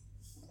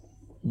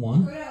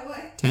 1?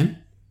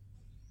 10?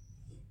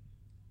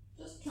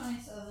 Just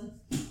 27.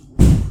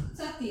 It's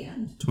at the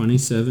end.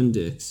 27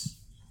 dicks.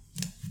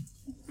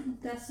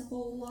 That's a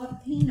whole lot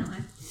of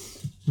peni.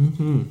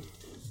 Mm-hmm.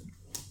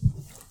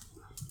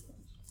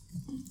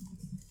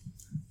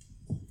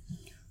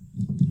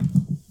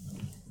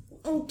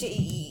 Oh,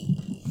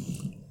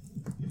 gee.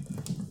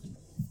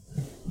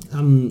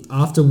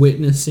 After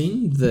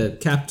witnessing the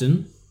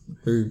captain,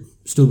 who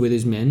stood with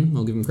his men,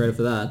 I'll give him credit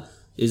for that,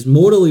 is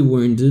mortally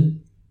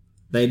wounded,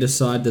 they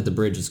decide that the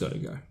bridge has got to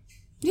go.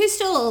 He's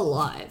still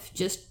alive,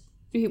 just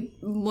he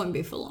won't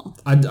be for long.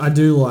 I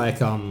do like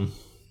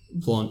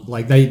Blonde,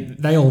 like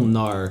they all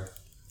know,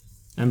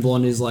 and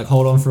Blondie's like,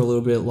 hold on for a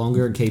little bit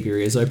longer and keep your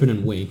ears open,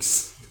 and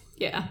winks.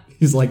 Yeah.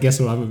 He's like, guess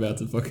what I'm about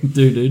to fucking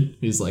do, dude?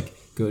 He's like,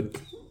 good.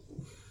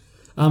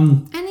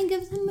 And he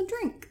gives him a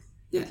drink.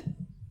 Yeah.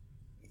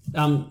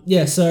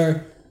 Yeah,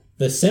 so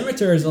the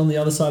cemetery is on the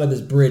other side of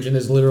this bridge and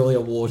there's literally a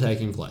war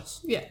taking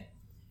place. Yeah.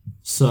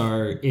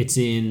 So it's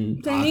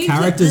in our need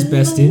character's to end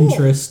best the war.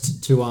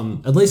 interest to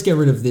at least get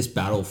rid of this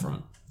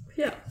battlefront.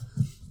 Yeah.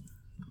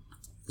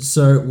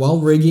 So while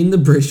rigging the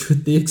bridge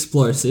with the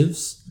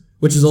explosives,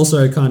 which is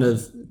also kind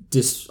of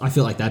I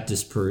feel like that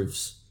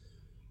disproves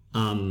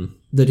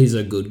that he's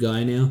a good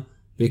guy now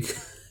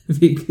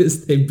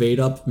because they beat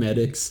up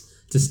medics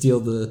to steal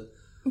the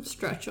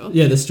stretcher.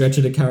 Yeah, the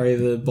stretcher to carry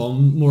the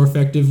bomb more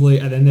effectively,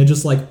 and then they're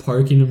just like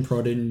poking and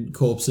prodding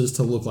corpses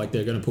to look like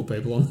they're going to put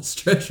people on the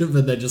stretcher,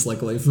 but they just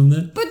like leave them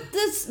there. But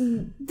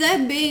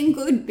they're being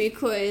good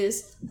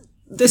because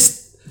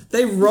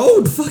they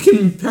rolled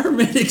fucking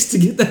paramedics to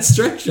get that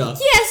stretcher. Yeah,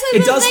 so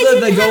it does that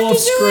they go off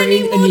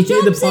screen and you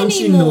hear the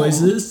punching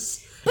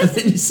noises, and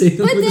then you see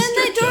them. But with then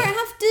the they don't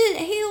have to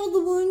heal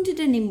the wounded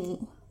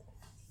anymore.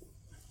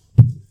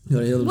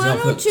 One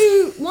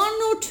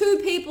or two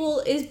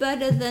people is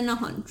better than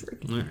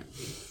 100. Alright.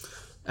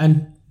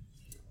 And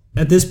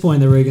at this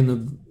point, they're rigging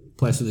the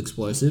place with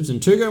explosives,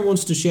 and Tugo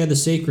wants to share the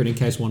secret in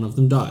case one of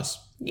them dies.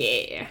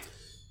 Yeah.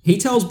 He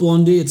tells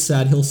Blondie it's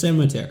Sad Hill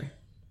Cemetery.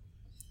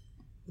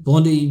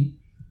 Blondie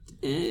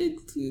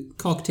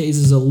cock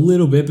teases a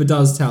little bit, but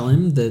does tell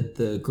him that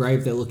the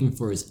grave they're looking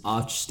for is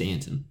Arch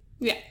Stanton.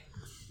 Yeah.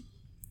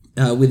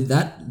 With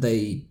that,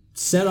 they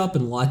set up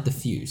and light the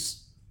fuse.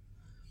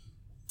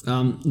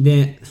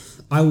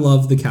 I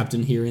love the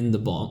captain hearing the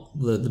bomb,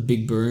 the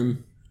big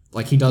boom.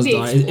 Like, he does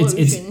die.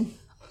 It's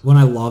when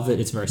I love it,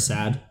 it's very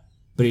sad,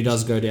 but he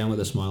does go down with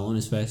a smile on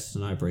his face,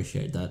 and I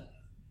appreciate that.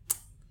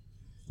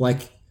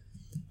 Like,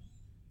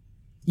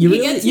 you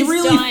really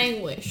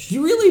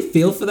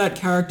feel for that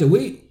character.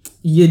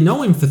 You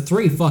know him for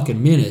 3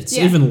 fucking minutes,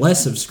 even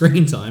less of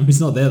screen time. He's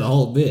not there the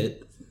whole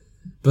bit,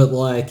 but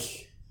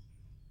like,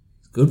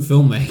 good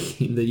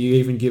filmmaking that you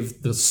even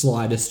give the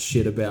slightest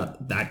shit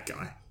about that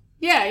guy.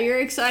 Yeah, you're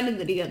excited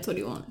that he gets what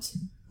he wants.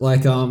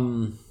 Like,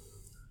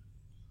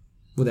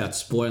 without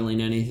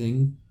spoiling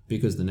anything,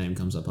 because the name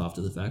comes up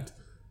after the fact,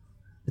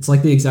 it's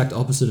like the exact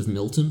opposite of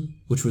Milton,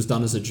 which was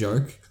done as a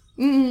joke.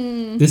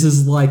 This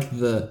is like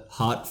the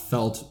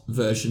heartfelt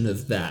version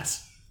of that.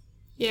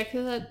 Yeah,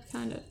 because that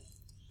kind of...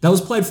 That was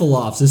played for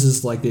laughs. This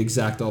is like the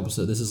exact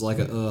opposite. This is like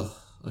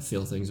I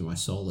feel things in my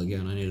soul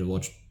again. I need to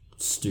watch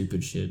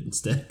stupid shit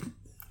instead.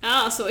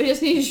 So I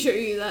just need to show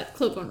you that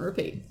clip on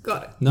repeat.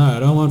 Got it. No, I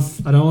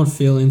don't want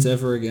feelings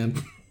ever again.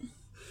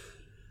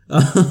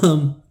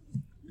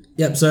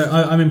 Yep. So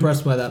I'm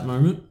impressed by that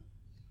moment.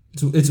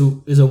 It's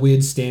a weird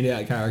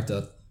standout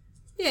character.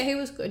 Yeah, he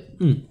was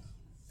good.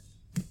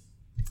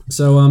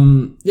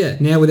 So, yeah,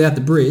 now without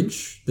the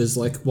bridge, there's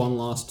like one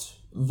last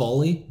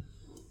volley.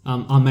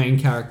 Our main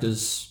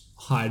characters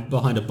hide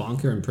behind a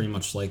bunker and pretty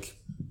much like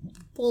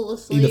fall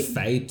asleep. either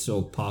faint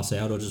or pass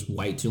out or just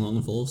wait too long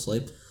and fall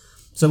asleep.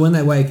 So when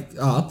they wake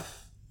up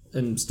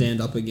and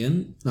stand up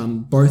again,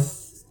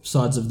 both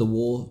sides of the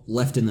war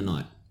left in the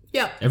night.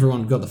 Yeah.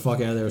 Everyone got the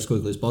fuck out of there as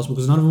quickly as possible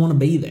because none of them want to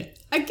be there.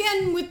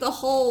 Again, with the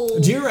whole...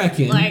 Do you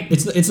reckon... Like,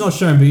 it's not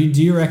shown, but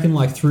do you reckon,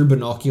 like, through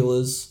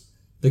binoculars,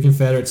 the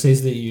Confederates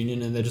sees the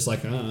Union and they're just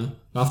like, I don't know,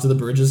 after the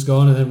bridge is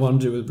gone, and then one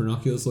dude with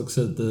binoculars looks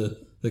at the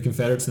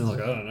Confederates and they're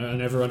like, I don't know,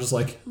 and everyone just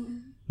like...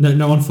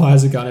 No one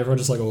fires a gun, everyone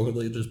just like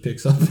awkwardly just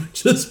picks up and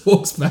just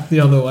walks back the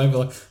other way, but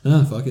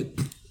like, fuck it.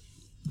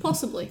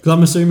 Possibly. Because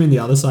I'm assuming the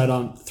other side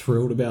aren't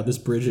thrilled about this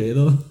bridge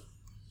either.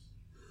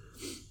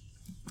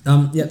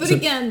 Yeah. But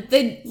again,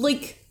 they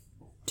like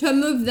to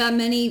move that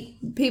many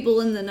people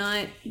in the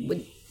night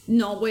with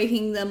not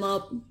waking them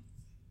up.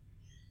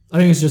 I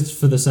think it's just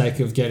for the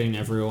sake of getting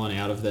everyone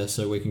out of there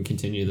so we can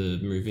continue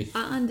the movie.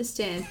 I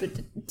understand, but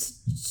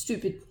it's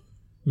stupid.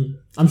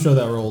 I'm sure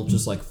they were all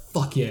just like,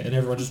 fuck yeah, and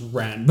everyone just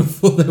ran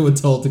before they were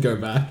told to go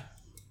back.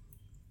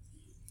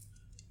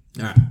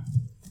 Alright.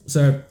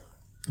 So,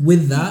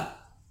 with that,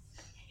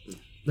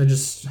 they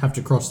just have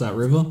to cross that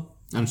river,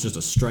 and it's just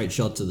a straight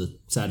shot to the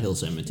Sad Hill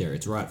Cemetery.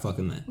 It's right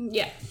fucking there.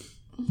 Yeah.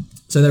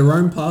 So they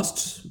roam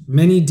past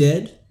many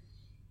dead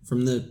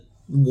from the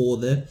war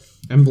there,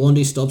 and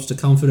Blondie stops to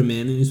comfort a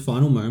man in his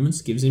final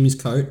moments, gives him his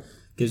coat,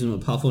 gives him a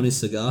puff on his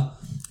cigar,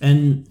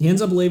 and he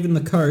ends up leaving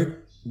the coat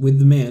with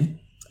the man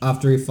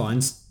after he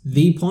finds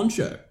the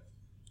poncho.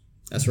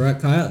 That's right,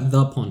 Kaya,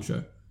 the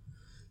poncho.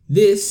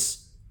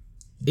 This,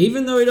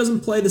 even though he doesn't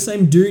play the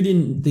same dude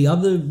in the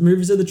other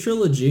movies of the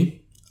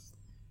trilogy,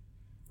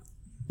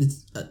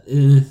 I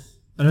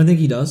don't think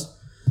he does.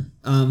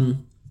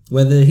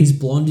 Whether he's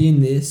Blondie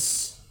in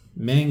this,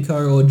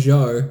 Manco or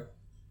Joe,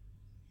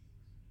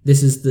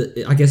 this is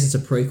I guess it's a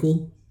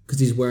prequel,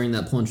 because he's wearing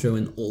that poncho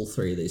in all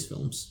three of these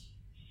films.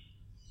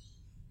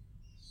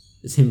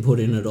 It's him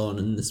putting it on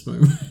in this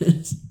moment.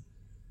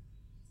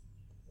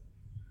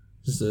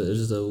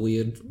 Just a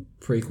weird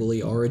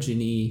prequel-y,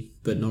 origin-y,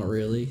 but not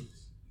really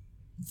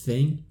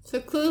thing.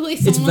 So clearly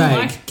it's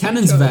vague.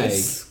 Canon's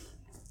vague.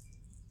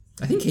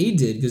 I think he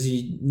did, because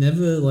he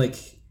never, like,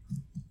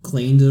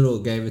 cleaned it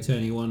or gave it to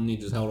anyone, and he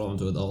just held on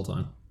to it the whole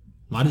time.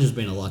 Might have just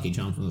been a lucky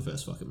charm from the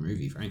first fucking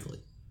movie, frankly.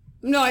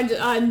 No, I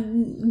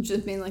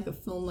just mean like a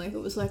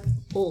filmmaker was like,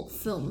 all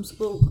films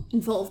will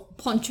involve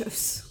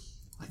ponchos.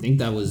 I think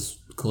that was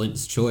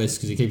Clint's choice,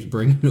 because he keeps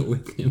bringing it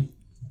with him.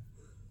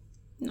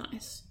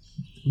 Nice.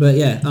 But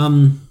yeah,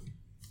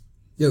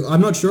 yeah,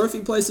 I'm not sure if he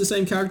plays the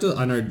same character.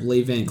 I know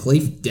Lee Van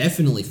Cleef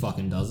definitely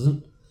fucking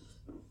doesn't.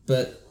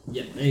 But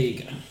yeah, there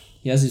you go.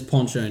 He has his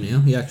poncho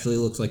now. He actually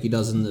looks like he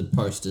does in the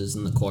posters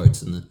and the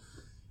quotes and the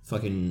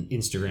fucking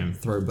Instagram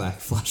throwback,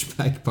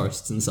 flashback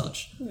posts and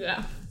such.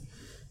 Yeah.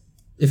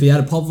 If he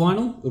had a pop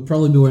vinyl, it would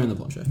probably be wearing the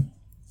poncho.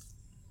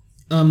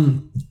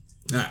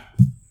 Alright.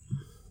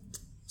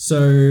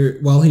 So,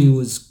 while he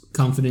was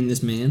comforting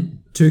this man,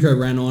 Tuco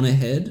ran on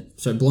ahead,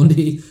 so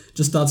Blondie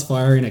just starts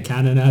firing a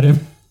cannon at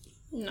him.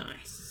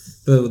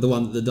 Nice. The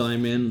one that the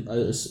dying man,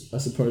 I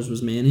suppose,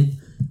 was manning.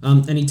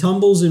 And he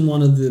tumbles in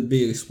one of the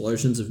big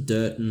explosions of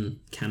dirt and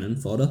cannon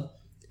fodder.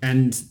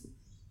 And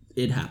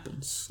it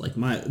happens. Like,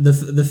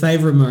 the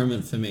favourite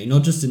moment for me,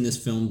 not just in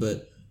this film,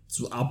 but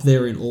it's up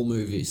there in all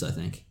movies, I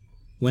think,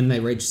 when they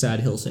reach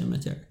Sad Hill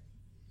Cemetery.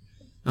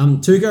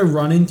 Tuco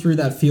running through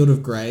that field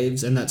of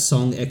graves and that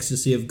song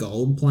Ecstasy of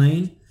Gold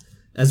playing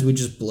as we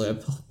just blur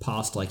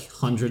past like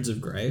hundreds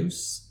of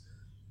graves.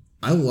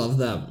 I love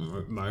that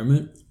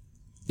moment.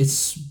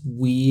 It's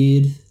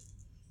weird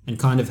and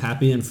kind of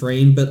happy and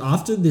freeing, but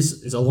after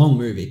this, it's a long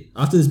movie.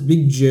 After this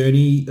big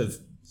journey of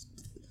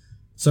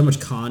so much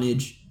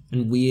carnage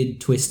and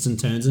weird twists and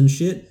turns and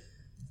shit,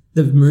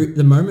 the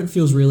moment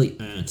feels really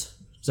earned.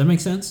 Does that make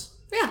sense?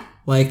 Yeah.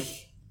 Like,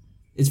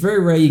 it's very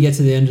rare you get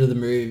to the end of the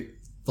movie,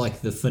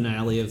 like the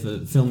finale of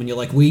a film, and you're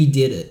like, we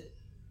did it.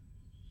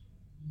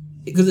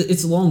 Because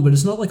it's long, but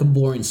it's not like a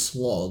boring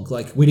slog.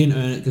 Like, we didn't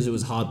earn it because it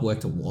was hard work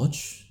to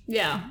watch.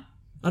 Yeah.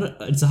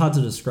 It's hard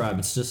to describe.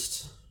 It's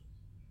just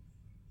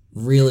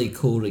really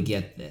cool to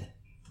get there.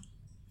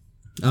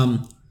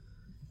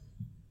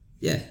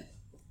 Yeah.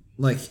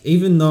 Like,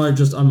 even though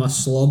I'm a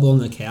slob on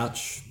the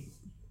couch,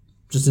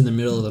 just in the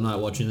middle of the night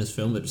watching this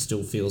film, it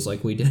still feels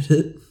like we did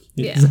it.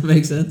 Yeah. Does that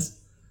make sense?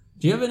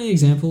 Do you have any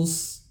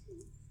examples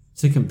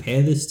to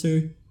compare this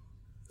to?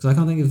 Because I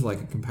can't think of,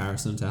 like, a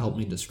comparison to help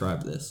me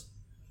describe this.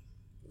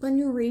 When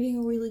you're reading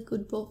a really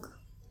good book.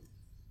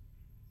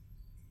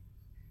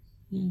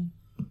 Yeah.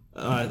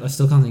 I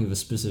still can't think of a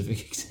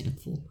specific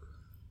example.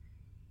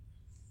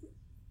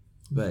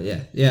 But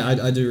yeah,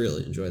 I do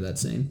really enjoy that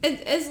scene.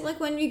 It's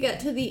like when you get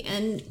to the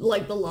end,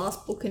 like the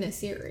last book in a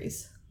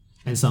series.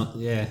 And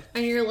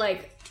And you're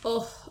like,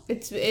 oh,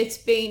 it's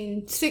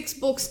been 6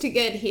 books to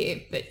get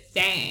here, but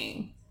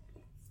dang.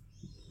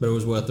 But it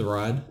was worth the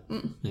ride.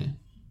 Yeah.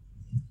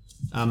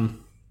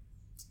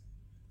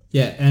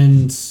 Yeah,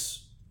 and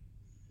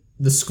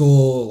the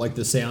score, like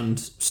the sound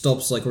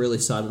stops like really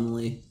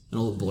suddenly, and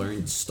all the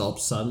blurring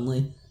stops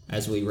suddenly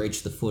as we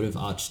reach the foot of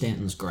Arch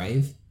Stanton's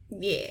grave.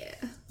 Yeah.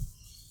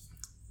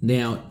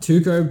 Now,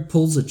 Tuco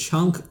pulls a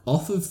chunk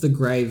off of the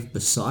grave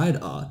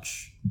beside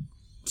Arch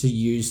to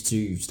use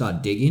to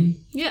start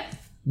digging. Yeah.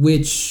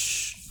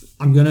 Which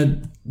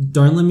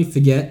don't let me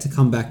forget to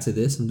come back to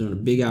this. I'm doing a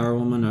big arrow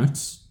on my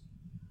notes.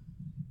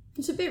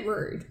 It's a bit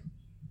rude.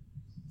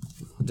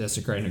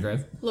 Desecrating a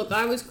grave. Look,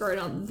 I was growing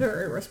up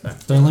very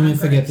respectful. Don't let me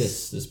forget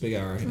this big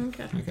arrow here.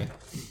 Okay.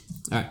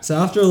 Alright, so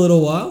after a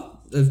little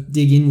while of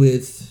digging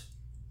with,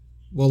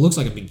 well, it looks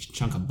like a big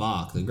chunk of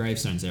bark. The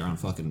gravestones there aren't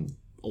fucking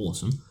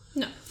awesome.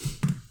 No.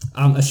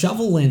 A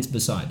shovel lands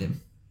beside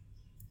him.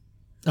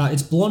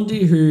 It's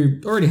Blondie,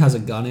 who already has a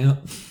gun out,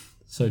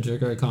 so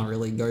Joko can't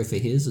really go for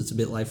his. It's a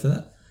bit late for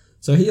that.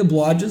 So he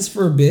obliges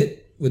for a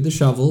bit with the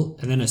shovel,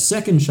 and then a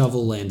second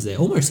shovel lands there,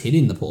 almost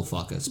hitting the poor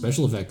fucker.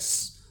 Special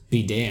effects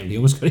be damned. He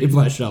almost got hit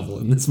by a shovel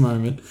in this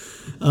moment.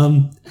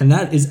 And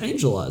that is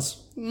Angel Eyes.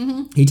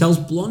 Mm-hmm. He tells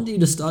Blondie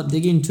to start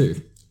digging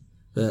too.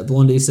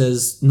 Blondie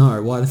says,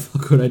 no, why the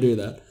fuck would I do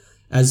that?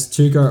 As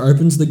Tuco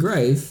opens the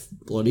grave,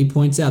 Blondie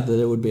points out that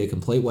it would be a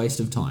complete waste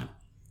of time.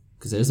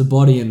 Because there's a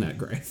body in that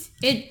grave.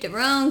 It's the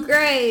wrong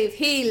grave.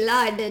 He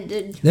lied.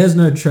 There's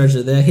no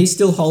treasure there. He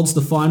still holds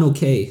the final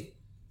key.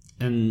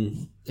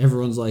 And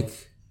everyone's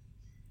like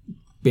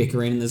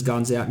bickering and there's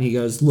guns out. And he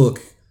goes,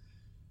 look,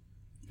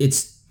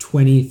 it's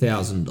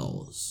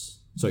 $20,000.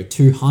 Sorry,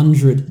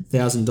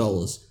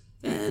 $200,000.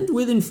 And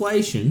with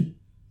inflation,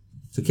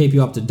 to keep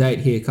you up to date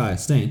here, Kaya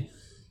Steen,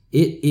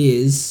 it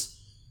is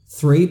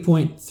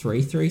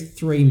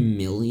 $3.333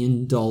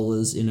 million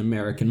in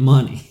American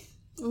money.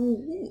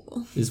 Ooh.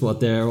 Is what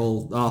they're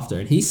all after.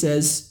 And he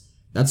says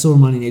that sort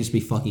of money needs to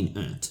be fucking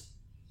earned.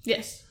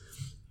 Yes.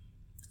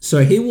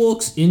 So he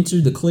walks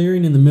into the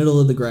clearing in the middle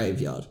of the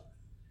graveyard.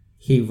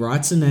 He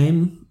writes a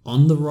name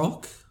on the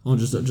rock, or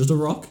just a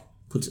rock,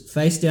 puts it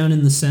face down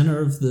in the center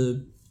of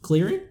the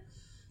clearing,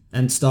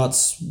 and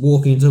starts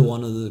walking to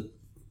one of the...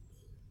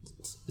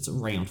 It's a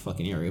round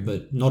fucking area,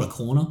 but not a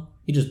corner.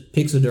 He just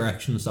picks a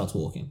direction and starts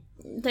walking.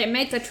 They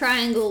make a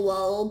triangle while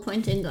all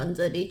pointing guns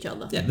at each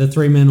other. Yeah, the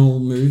three men all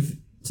move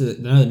to...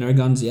 No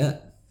guns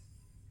yet.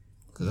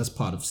 Because that's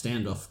part of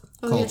standoff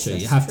culture.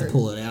 Yes, you have true. to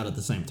pull it out at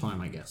the same time,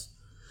 I guess.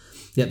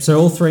 Yep, so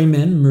all three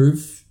men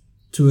move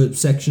to a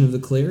section of the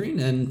clearing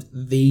and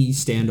the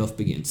standoff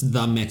begins.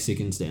 The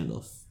Mexican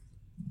standoff.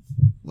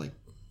 Like,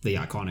 the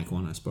iconic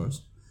one, I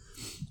suppose.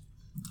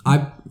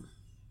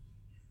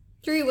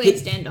 3-week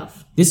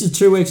standoff. This is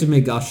 2 weeks of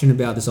me gushing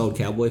about this old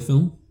cowboy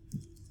film.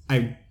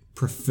 I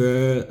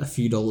prefer A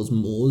Few Dollars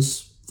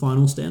More's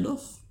final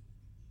standoff.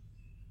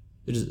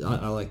 It is,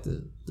 I like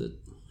the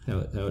how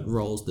it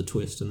rolls, the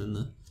twist, and then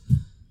the...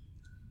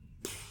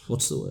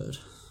 What's the word?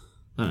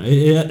 I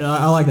don't know.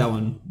 I like that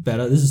one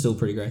better. This is still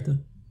pretty great, though.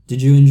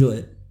 Did you enjoy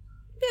it?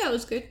 Yeah, it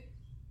was good.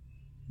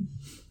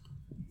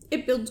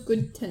 It builds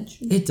good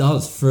tension. It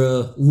does,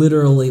 for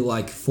literally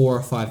like 4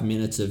 or 5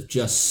 minutes of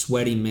just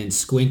sweaty men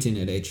squinting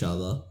at each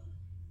other.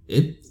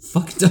 It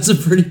fucking does a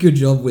pretty good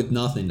job with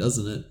nothing,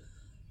 doesn't it?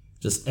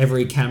 Just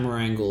every camera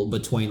angle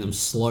between them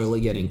slowly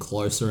getting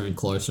closer and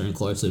closer and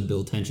closer to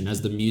build tension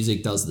as the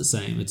music does the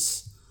same. It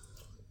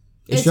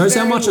shows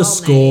how much a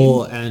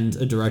score and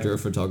a director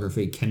of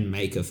photography can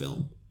make a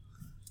film.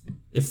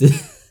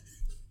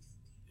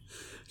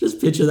 Just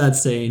picture that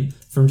scene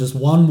from just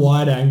one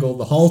wide angle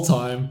the whole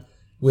time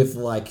with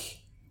like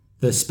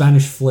the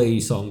Spanish Flea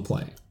song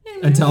playing.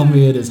 And tell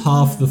me it is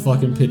half the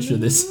fucking picture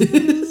this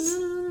is.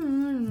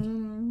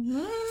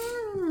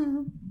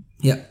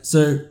 Yeah,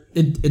 so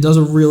it does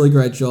a really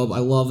great job. I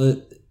love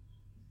it.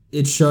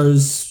 It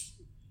shows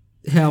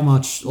how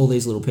much all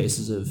these little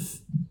pieces of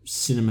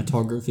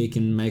cinematography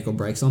can make or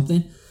break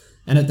something.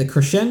 And at the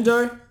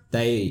crescendo,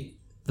 the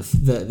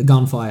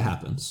gunfire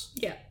happens.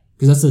 Yeah.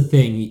 Because that's the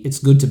thing. It's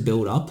good to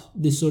build up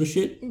this sort of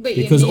shit. But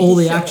because all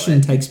the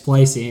action takes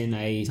place in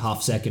a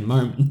half-second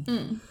moment.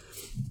 Mm.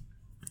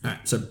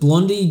 Alright, so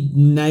Blondie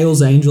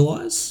nails Angel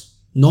Eyes.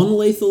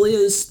 Non-lethally,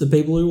 as the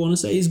people who want to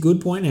say he's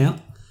good point out.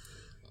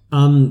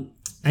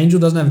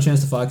 Angel doesn't have a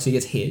chance to fire because he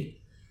gets hit.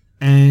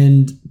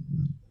 And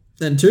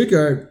then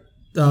Tuco,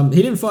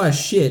 he didn't fire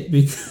shit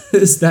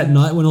because that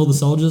night when all the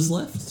soldiers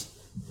left,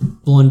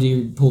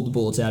 Blondie pulled the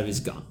bullets out of his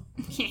gun.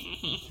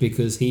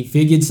 Because he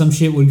figured some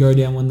shit would go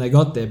down when they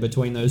got there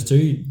between those two.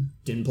 He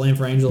didn't plan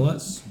for Angel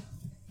Eyes.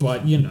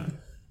 But, you know,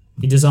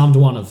 he disarmed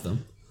one of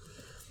them.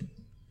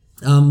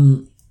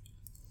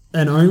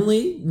 And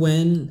only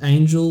when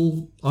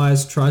Angel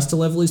Eyes tries to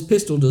level his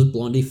pistol does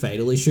Blondie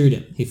fatally shoot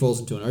him. He falls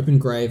into an open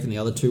grave and the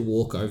other two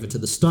walk over to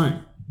the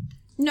stone.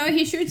 No,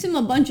 he shoots him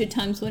a bunch of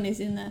times when he's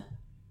in there.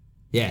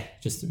 Yeah,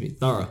 just to be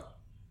thorough.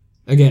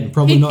 Again,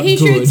 probably not he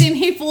good. He shoots him,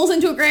 he falls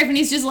into a grave, and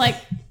he's just like,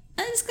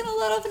 I'm just going to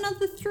let off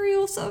another 3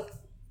 or so.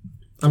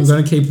 I'm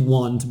going to keep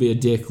one to be a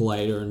dick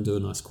later and do a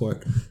nice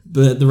quote.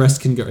 But the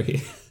rest can go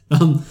here.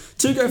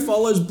 Tuco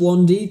follows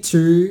Blondie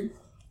to,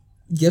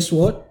 guess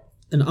what?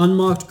 An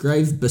unmarked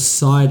grave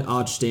beside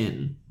Arch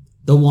Stanton.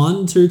 The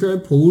one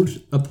Tuco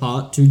pulled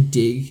apart to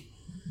dig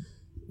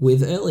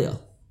with earlier.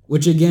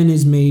 Which again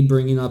is me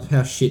bringing up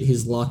how shit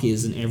his luck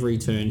is, and every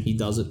turn he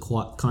does it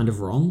quite kind of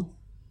wrong.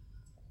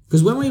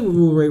 Because when we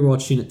were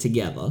rewatching it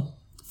together,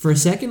 for a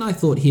second I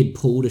thought he had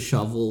pulled a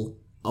shovel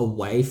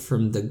away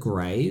from the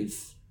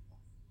grave,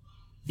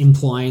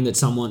 implying that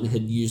someone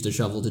had used a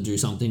shovel to do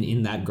something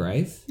in that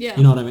grave. Yeah.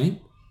 You know what I mean?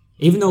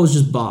 Even though it was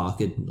just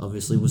bark, it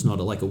obviously was not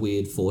a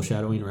weird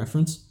foreshadowing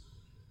reference.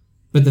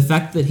 But the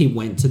fact that he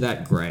went to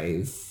that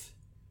grave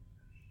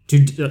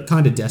to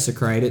kind of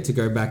desecrate it, to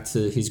go back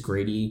to his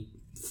greedy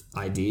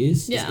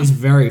ideas, is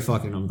very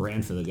fucking on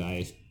brand for the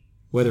guy.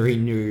 Whether he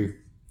knew,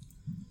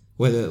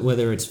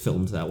 whether it's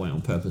filmed that way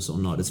on purpose or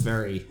not, it's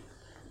very...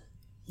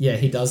 Yeah,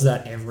 he does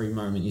that every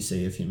moment you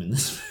see of him in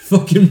this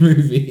fucking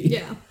movie.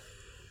 Yeah.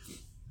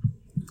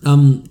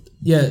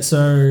 Yeah,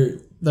 so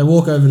they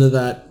walk over to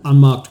that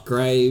unmarked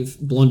grave.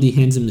 Blondie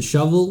hands him the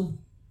shovel.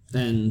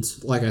 And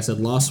like I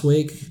said last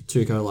week,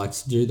 Tuco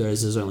likes to do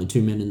those "there's only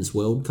two men in this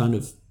world" kind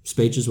of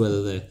speeches,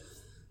 whether they're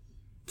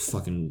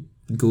fucking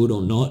good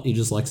or not. He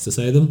just likes to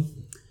say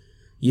them.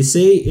 You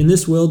see, in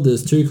this world,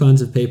 there's two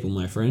kinds of people,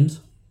 my friend.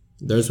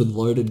 Those with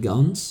loaded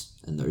guns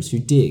and those who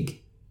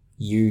dig.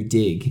 You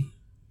dig.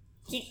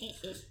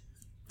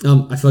 I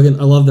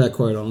love that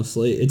quote,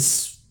 honestly.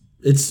 It's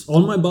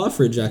on my bar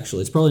fridge,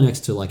 actually. It's probably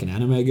next to an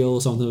anime girl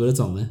or something, but it's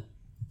on there.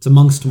 It's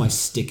amongst my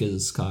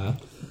stickers, Kaya.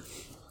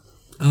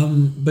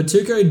 But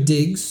Tuco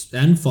digs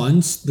and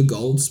finds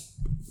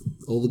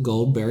all the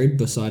gold buried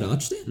beside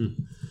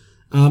Archden.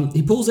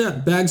 He pulls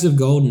out bags of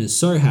gold and is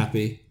so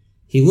happy.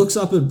 He looks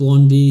up at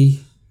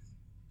Blondie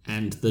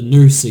and the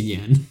noose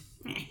again.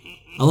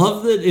 I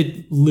love that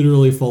it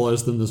literally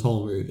follows them this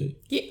whole movie.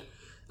 Yeah.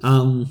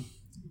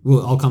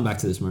 Well, I'll come back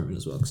to this moment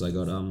as well, because I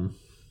got,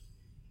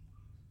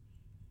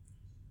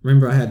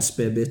 remember I had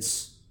spare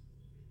bits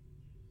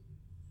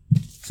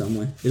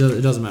somewhere.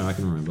 It doesn't matter, I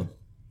can remember.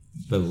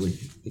 But we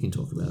can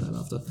talk about that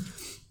after.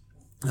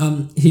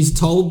 He's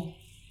told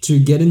to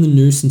get in the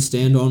noose and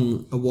stand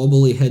on a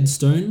wobbly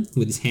headstone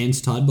with his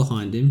hands tied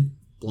behind him.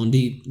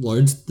 Blondie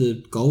loads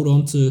the gold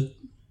onto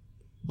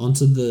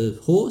the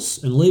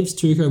horse and leaves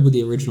Tuco with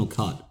the original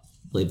cut.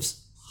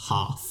 Leaves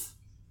half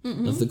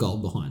of the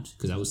gold behind,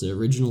 because that was the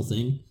original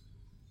thing.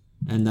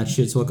 And that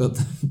shit's what got...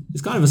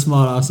 It's kind of a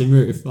smart-assy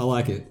move. I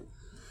like it.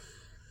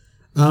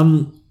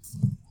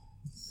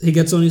 He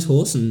gets on his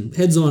horse and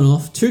heads on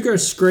off. Tuco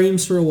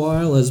screams for a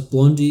while as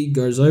Blondie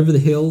goes over the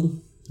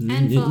hill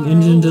and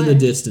into the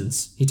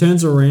distance. He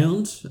turns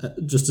around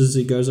just as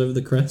he goes over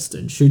the crest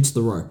and shoots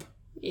the rope.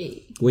 Yeah.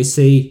 We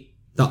see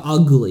the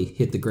ugly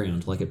hit the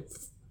ground, it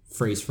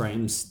freeze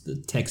frames, the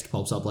text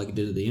pops up like it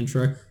did at the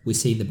intro. We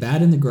see the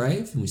bad in the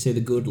grave and we see the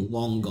good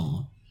long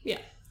gone. Yeah.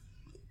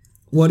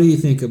 What do you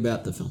think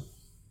about the film?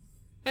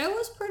 It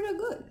was pretty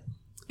good,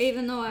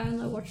 even though I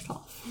only watched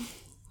half.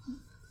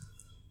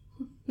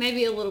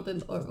 Maybe a little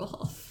bit over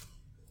half.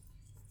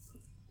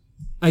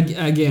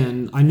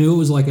 Again, I knew it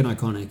was an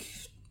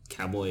iconic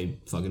cowboy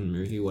fucking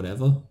movie,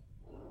 whatever.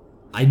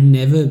 I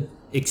never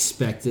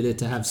expected it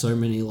to have so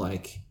many,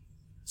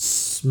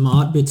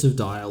 smart bits of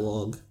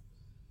dialogue.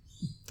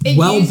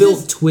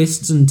 Well-built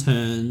twists and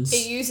turns.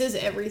 It uses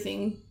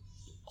everything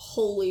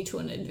wholly to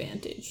an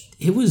advantage.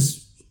 It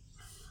was...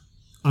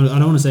 I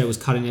don't want to say it was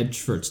cutting edge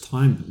for its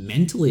time, but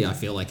mentally I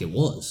feel like it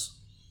was.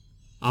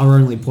 Our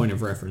only point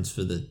of reference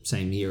for the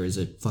same year is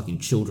a fucking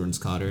children's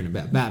cartoon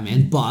about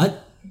Batman,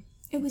 but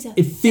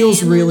it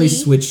feels really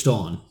switched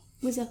on.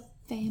 It was a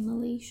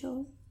family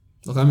show.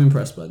 Look, I'm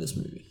impressed by this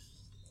movie.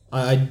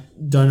 I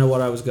don't know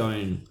what I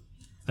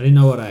didn't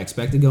know what I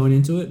expected going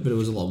into it, but it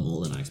was a lot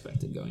more than I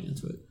expected going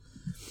into it.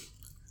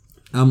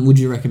 Would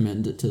you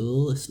recommend it to the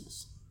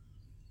listeners?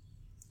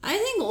 I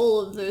think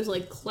all of those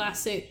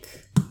classic,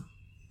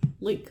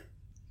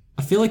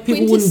 I feel like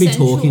people wouldn't be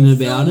talking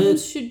about it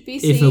should be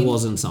if it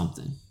wasn't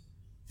something.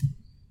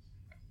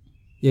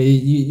 Yeah,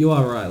 you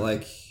are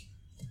right.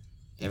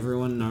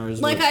 Everyone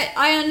knows.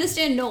 I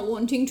understand not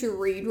wanting to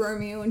read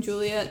Romeo and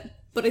Juliet,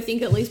 but I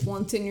think at least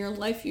once in your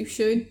life you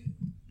should.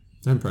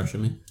 Don't pressure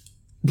me.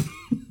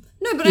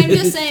 No, but I'm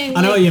just saying.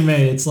 I know what you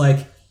mean. It's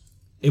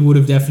it would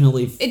have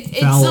definitely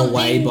fell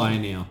away by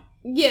now.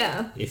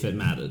 Yeah. If it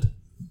mattered.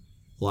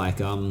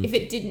 If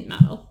it didn't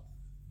matter.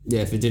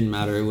 Yeah, if it didn't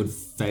matter, it would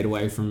fade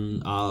away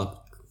from our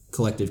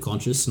collective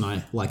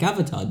consciousness, like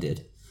Avatar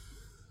did.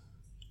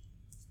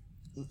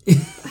 I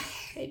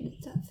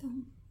hated that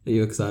film. Are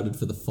you excited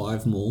for the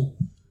 5 more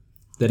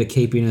that are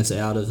keeping us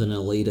out of an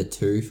Alita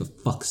 2, for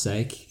fuck's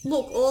sake?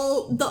 Look,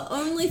 the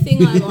only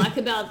thing I like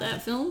about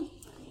that film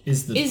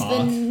is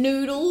the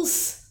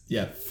noodles.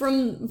 Yeah.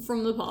 From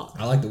the park.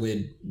 I like the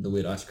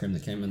weird ice cream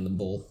that came in the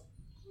bowl.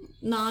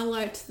 No, I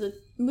liked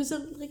was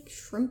it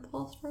shrimp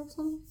pasta or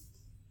something?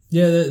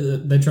 Yeah,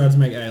 they tried to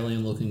make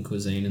alien-looking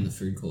cuisine in the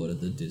food court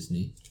at the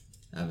Disney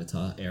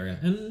Avatar area,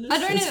 and I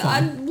don't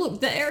know. Look,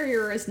 the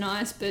area is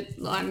nice, but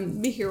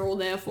I'm here all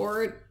there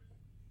for it.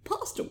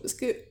 Pasta was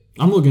good.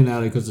 I'm looking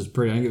at it because it's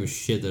pretty. I don't give a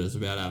shit that it's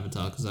about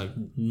Avatar because I have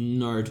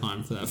no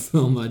time for that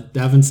film. I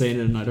haven't seen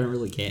it and I don't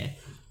really care.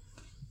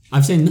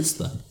 I've seen this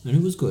though, and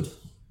it was good,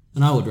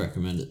 and I would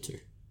recommend it too.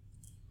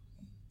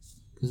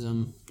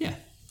 Because, yeah.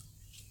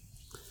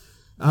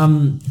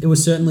 It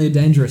was certainly a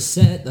dangerous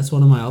set. That's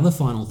one of my other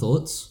final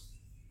thoughts.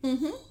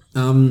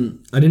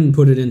 I didn't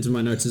put it into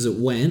my notes as it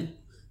went,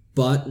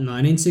 but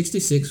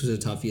 1966 was a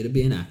tough year to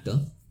be an actor.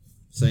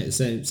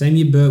 Same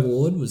year Burt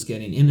Ward was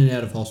getting in and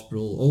out of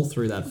hospital all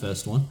through that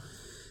first one.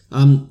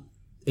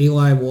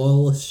 Eli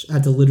Wallace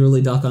had to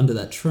literally duck under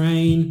that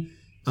train.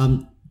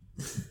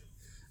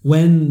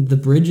 When the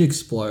bridge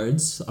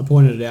explodes, I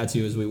pointed it out to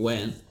you as we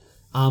went,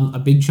 a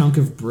big chunk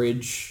of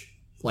bridge,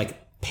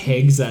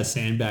 pegs that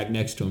sandbag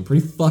next to him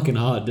pretty fucking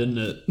hard, didn't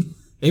it?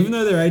 Even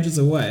though they're ages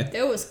away.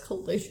 There was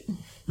collision.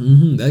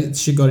 That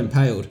shit got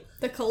impaled.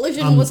 The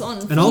collision was on.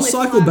 And I'll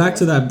cycle back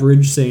to that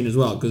bridge scene as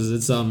well, because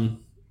it's,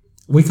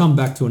 we come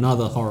back to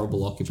another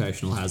horrible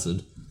occupational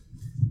hazard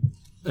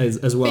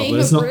as well. Being but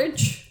it's a not,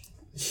 bridge?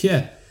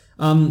 Yeah.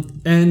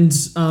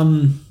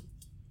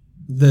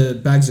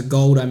 The bags of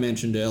gold I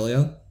mentioned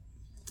earlier,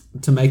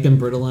 to make them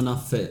brittle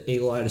enough for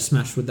Eli to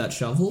smash with that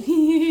shovel,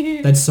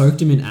 they'd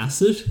soaked him in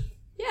acid.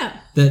 Yeah.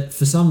 That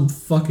for some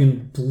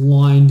fucking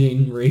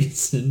blinding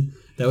reason,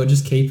 they were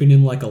just keeping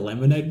him like a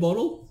lemonade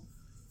bottle.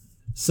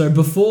 So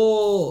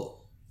before,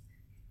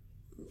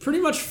 pretty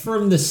much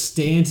from the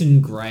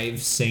Stanton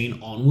grave scene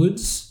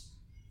onwards,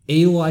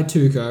 Eli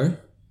Tuco,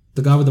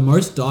 the guy with the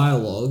most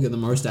dialogue and the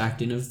most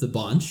acting of the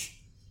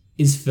bunch,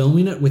 is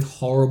filming it with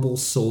horrible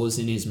sores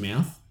in his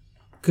mouth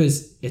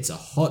because it's a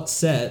hot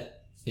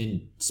set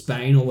in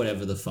Spain or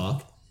whatever the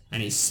fuck,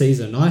 and he sees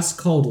a nice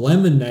cold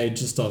lemonade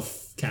just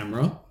off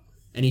camera,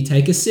 and he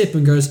take a sip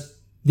and goes,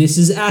 "This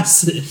is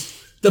acid.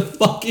 The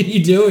fuck are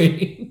you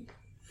doing?"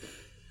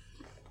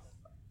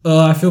 Oh,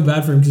 I feel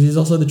bad for him because he's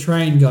also the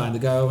train guy. The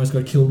guy almost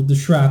got killed with the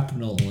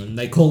shrapnel, and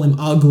they call him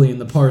ugly in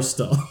the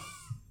poster.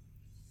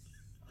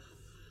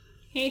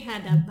 He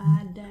had a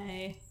bad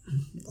day.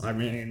 I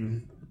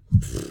mean,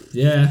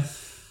 yeah.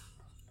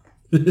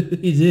 He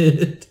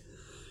did.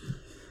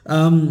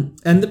 And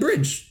the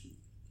bridge.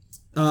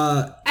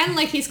 And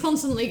he's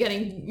constantly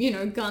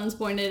getting, guns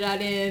pointed at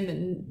him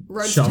and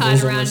ropes Shovels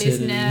tied around almost his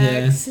hit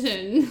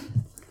him,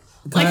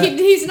 neck. And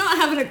he's not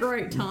having a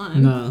great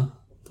time. No,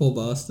 poor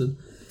bastard.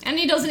 And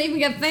he doesn't even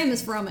get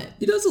famous from it.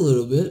 He does a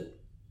little bit.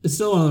 It's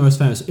still one of the most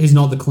famous. He's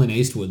not the Clint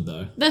Eastwood,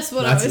 though. That's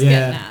what I was getting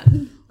at.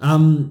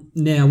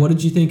 Now, what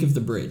did you think of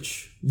the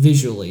bridge?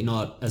 Visually,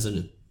 not as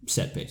a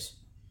set piece.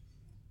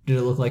 Did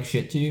it look like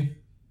shit to you?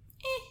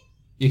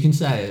 You can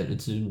say it.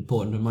 It's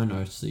important in my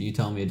notes that you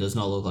tell me it does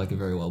not look like a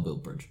very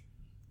well-built bridge.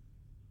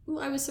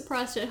 Well, I was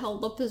surprised it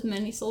held up as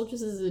many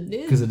soldiers as it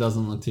did. Because it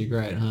doesn't look too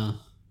great, huh?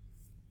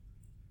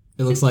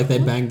 It looks like they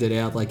banged it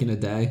out in a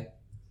day.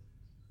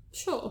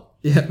 Sure.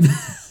 Yeah.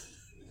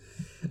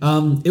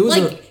 It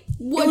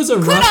was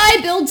could I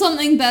build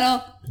something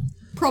better?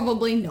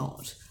 Probably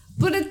not.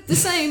 But at the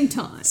same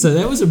time. So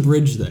there was a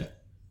bridge there,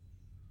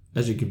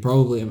 as you can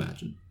probably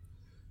imagine.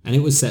 And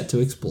it was set to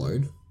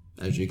explode,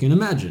 as you can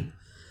imagine.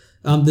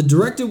 The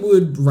director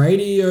would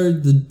radio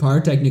the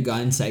pyrotechnic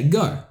guy and say,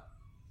 "Go."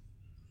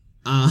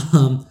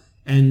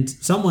 And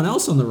someone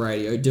else on the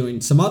radio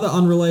doing some other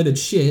unrelated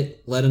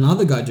shit let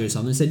another guy do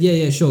something and said,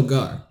 yeah, sure,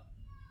 go.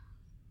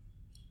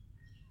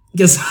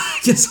 Guess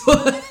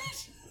what?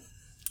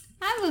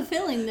 I have a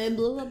feeling they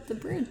blew up the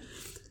bridge.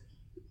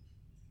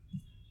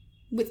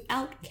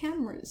 Without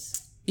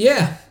cameras.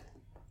 Yeah.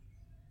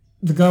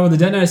 The guy with the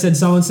detonator said,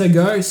 someone said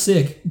go,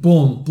 sick.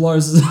 Boom.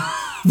 Blows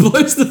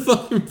the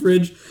fucking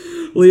bridge.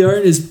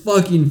 Leone is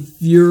fucking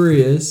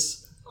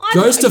furious.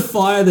 Goes to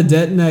fire the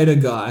detonator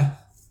guy.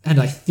 And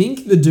I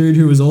think the dude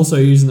who was also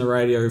using the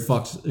radio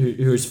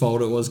whose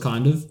fault it was,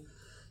 kind of.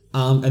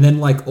 And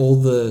then all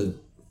the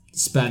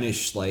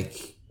Spanish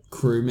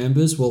crew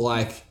members were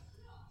like,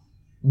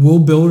 we'll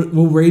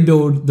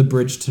rebuild the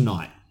bridge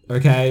tonight.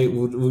 Okay,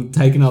 we'll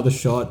take another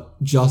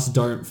shot. Just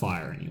don't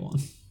fire anyone.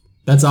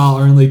 That's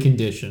our only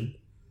condition.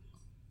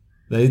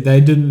 They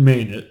didn't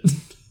mean it.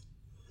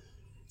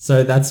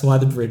 So that's why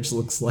the bridge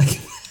looks like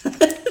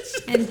that.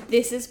 And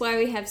this is why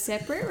we have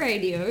separate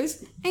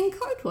radios and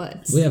code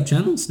words. We have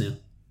channels now.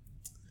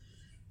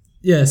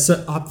 Yeah,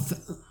 so...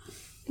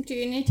 Do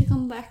you need to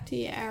come back to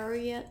your arrow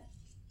yet?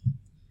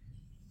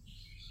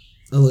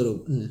 A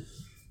little.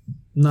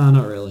 No,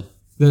 not really.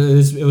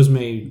 It was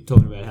me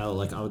talking about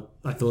how,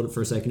 I thought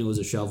for a second it was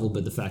a shovel,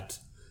 but the fact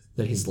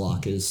that his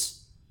luck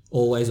is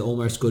always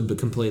almost good but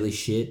completely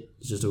shit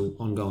is just an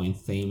ongoing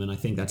theme, and I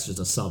think that's just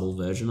a subtle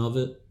version of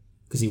it,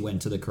 because he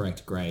went to the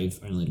correct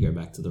grave only to go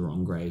back to the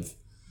wrong grave.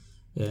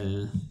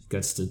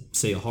 Gets to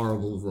see a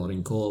horrible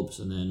rotting corpse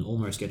and then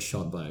almost gets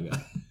shot by a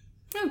guy.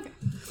 Okay.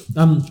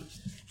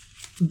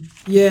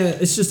 Yeah,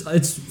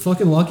 it's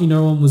fucking lucky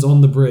no one was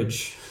on the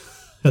bridge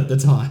at the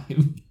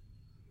time.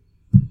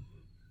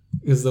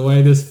 Because the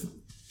way this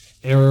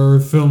era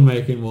of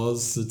filmmaking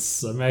was,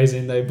 it's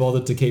amazing they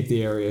bothered to keep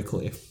the area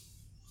clear.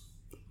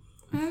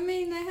 I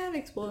mean, they had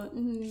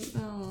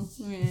Oh,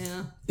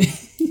 yeah.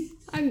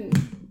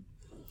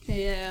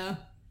 Yeah.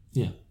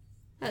 Yeah.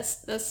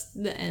 That's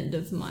the end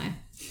of my...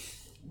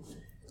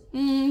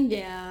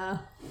 yeah.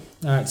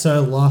 Alright,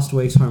 so last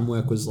week's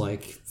homework was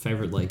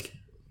favourite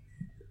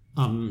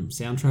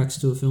soundtracks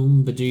to a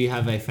film, but do you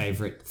have a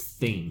favourite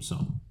theme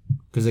song?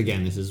 Because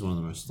again, this is one of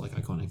the most like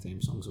iconic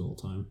theme songs of all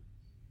time.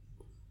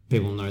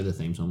 People know the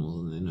theme song more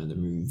than they know the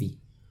movie.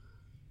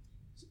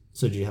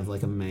 So do you have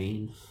like a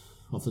main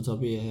off the top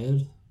of your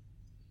head?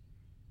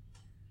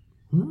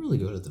 I'm not really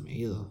good at them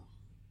either.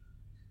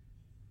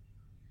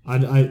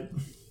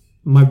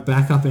 My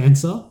backup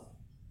answer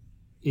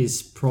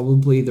is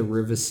probably the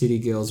River City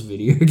Girls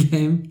video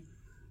game.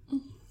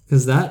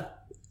 Because I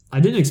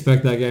didn't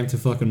expect that game to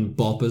fucking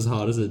bop as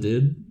hard as it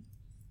did.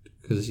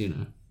 Because, you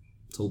know,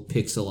 it's all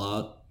pixel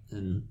art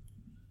and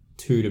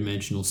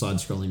two-dimensional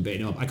side-scrolling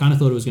beat 'em up. I kind of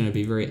thought it was going to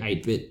be very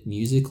 8-bit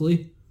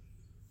musically.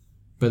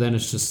 But then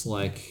it's just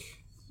like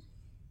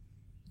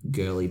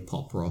girly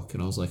pop rock.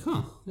 And I was like,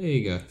 huh, there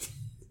you go.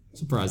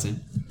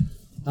 Surprising.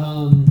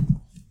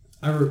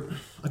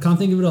 I can't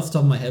think of it off the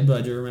top of my head, but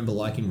I do remember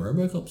liking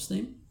RoboCop's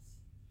theme.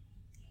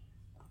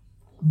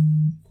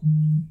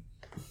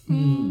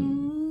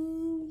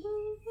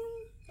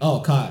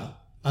 Oh, Kyle.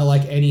 I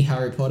like any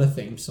Harry Potter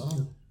theme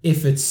song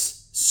if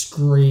it's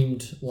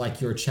screamed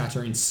like you're a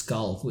chattering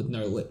skull with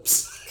no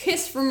lips.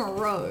 Kiss from a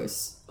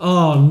Rose.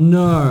 Oh,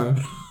 no.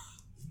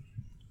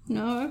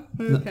 No?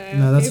 Okay,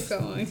 no, I'll keep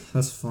going.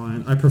 That's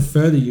fine. I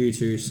prefer the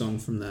U2 song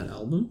from that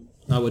album.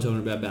 We're talking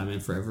about Batman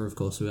Forever, of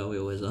course, we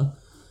always are.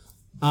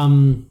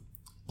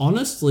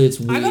 Honestly, it's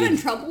weird. I got in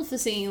trouble for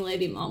singing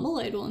Lady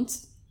Marmalade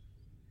once.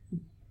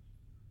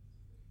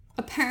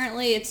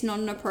 Apparently, it's not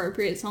an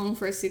appropriate song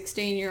for a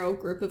 16-year-old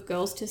group of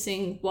girls to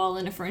sing while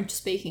in a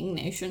French-speaking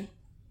nation.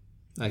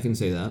 I can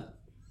see that.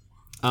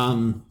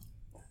 The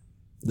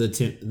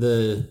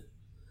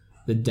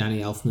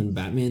Danny Elfman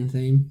Batman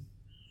theme.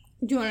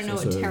 Do you want to know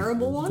a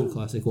terrible one? Good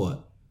classic.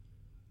 What?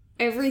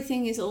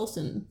 Everything is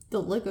Awesome,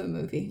 the Lego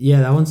movie.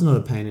 Yeah, that one's not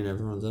a pain in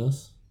everyone's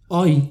ass.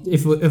 Oh,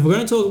 if we're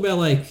going to talk about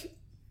like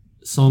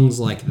songs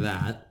like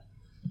that,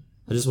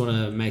 I just want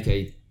to make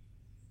a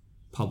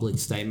public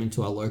statement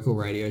to our local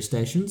radio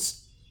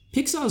stations.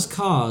 Pixar's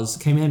Cars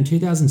came out in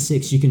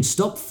 2006. You can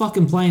stop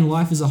fucking playing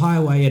Life is a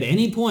Highway at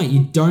any point.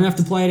 You don't have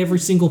to play it every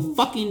single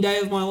fucking day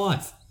of my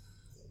life.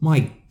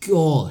 My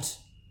God.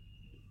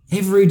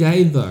 Every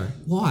day, though.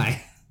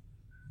 Why?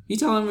 You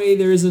telling me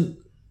there isn't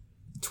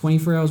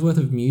 24 hours worth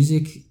of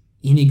music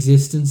in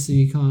existence so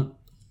you can't...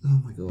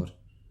 Oh, my God.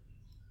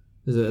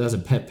 That's a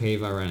pet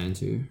peeve I ran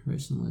into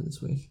recently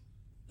this week.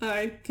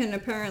 I can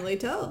apparently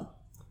tell.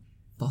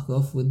 Fuck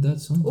off with that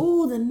song.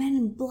 Oh, the Men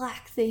in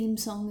Black theme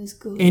song is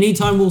good.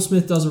 Anytime Will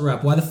Smith does a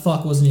rap, why the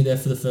fuck wasn't he there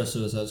for the first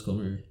Suicide Squad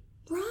movie?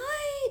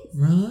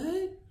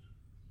 Right?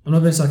 I'm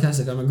not being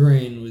sarcastic, I'm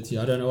agreeing with you.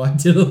 I don't know why I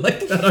did it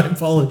like that, I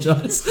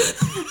apologise.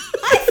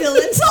 I feel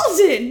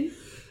insulted!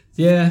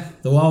 Yeah,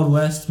 The Wild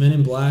West, Men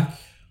in Black,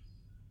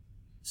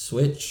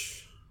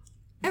 Switch.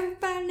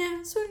 Everybody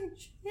now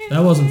switch. That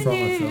wasn't from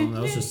a film,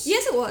 that was just...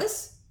 Yes, it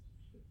was.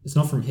 It's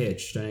not from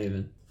Hitch, don't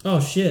even. Oh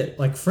shit,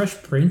 like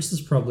Fresh Prince is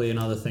probably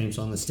another theme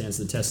song that stands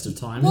the test of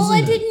time, well, isn't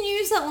it? I didn't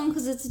use that one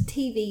because it's a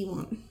TV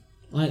one.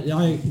 I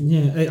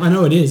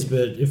know it is,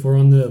 but if we're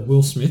on the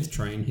Will Smith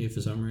train here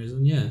for some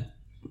reason, yeah.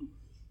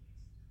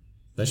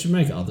 They should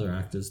make other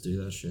actors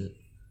do that shit.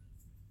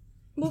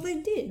 Well,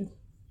 they did.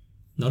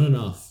 Not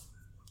enough.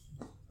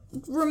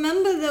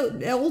 Remember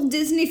the old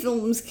Disney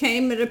films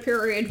came at a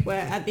period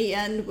where at the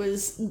end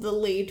was the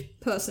lead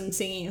person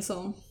singing a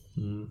song.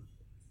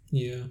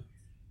 Yeah.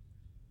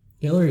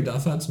 Hilary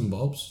Duff had some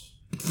bobs.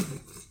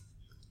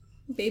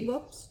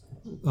 Bebops?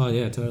 Oh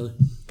yeah, totally.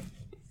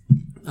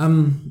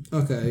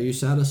 Okay, are you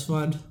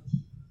satisfied?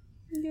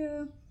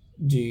 Yeah.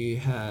 Do you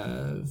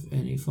have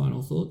any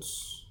final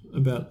thoughts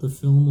about the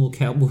film or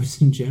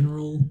Cowboys in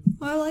general?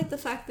 I like the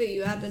fact that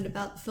you added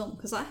about the film,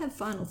 because I have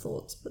final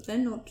thoughts, but they're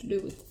not to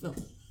do with the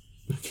film.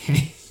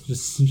 Okay,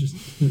 just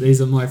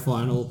these are my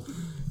final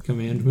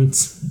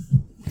commandments.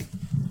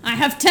 I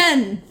have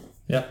 10!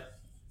 Yep.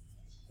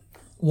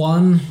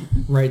 1,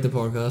 rate the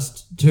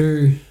podcast.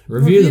 2,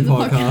 review the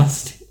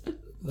podcast.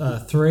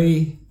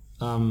 3,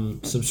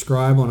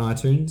 subscribe on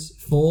iTunes.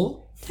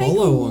 4,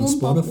 follow on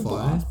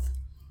Spotify.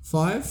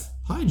 5,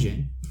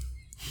 hygiene.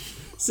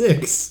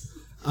 6,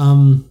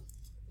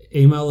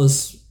 email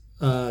us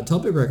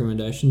topic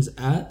recommendations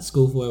at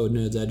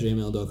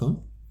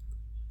schoolforwardnerds@gmail.com.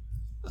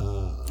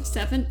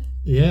 7.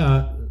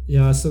 Yeah,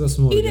 I still got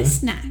some more Eat to go. a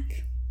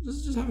snack.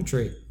 Just have a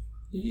treat.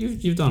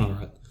 You've done all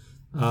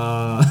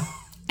right.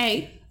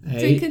 8.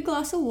 Drink a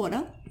glass of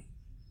water.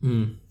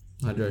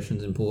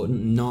 Hydration's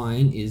important.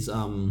 9 is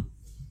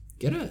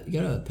get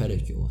a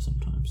pedicure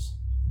sometimes.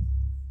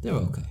 They're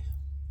okay.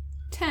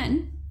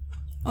 10.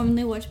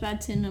 Only watch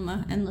bad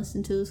cinema and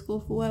listen to the School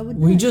for Wayward Nerds.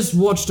 We just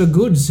watched a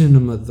good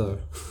cinema though.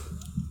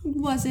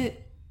 Was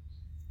it?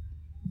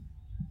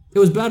 It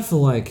was bad for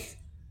like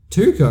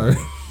Tuco.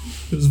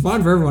 It was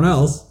fine for everyone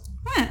else.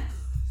 Huh.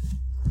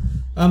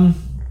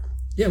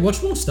 Yeah,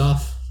 watch more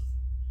stuff.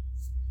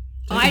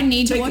 I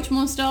need to watch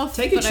more stuff,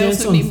 take a but I chance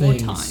also on need more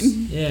things.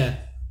 time. Yeah.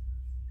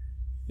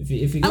 If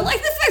you I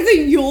like the fact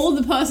that you're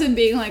the person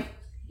being like,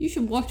 you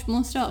should watch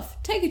more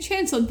stuff. Take a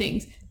chance on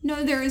things.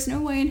 No, there is no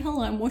way in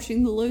hell I'm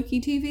watching the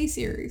Loki TV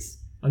series.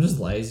 I'm just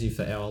lazy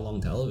for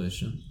hour-long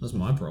television. That's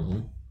my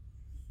problem.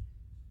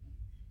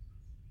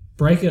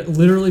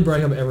 Literally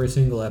break up every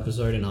single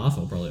episode in half.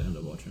 I'll probably end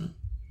up watching it.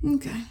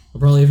 Okay. I'll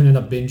probably even end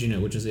up binging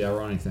it, which is the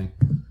ironic thing.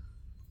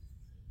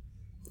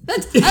 I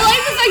like the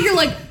fact you're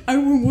like, I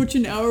won't watch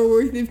an hour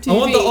worth of TV. I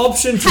want the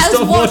option to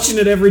stop watching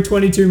it every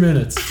 22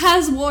 minutes.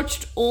 Has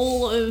watched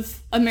all of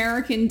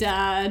American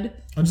Dad.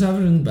 I just have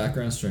it in the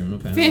background stream.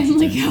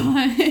 Family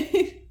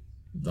Guy.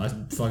 I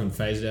fucking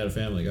phased out of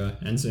Family Guy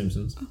and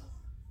Simpsons.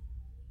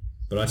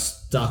 But I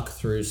stuck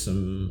through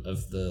some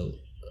of the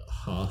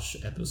harsh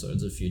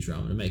episodes of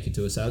Futurama to make it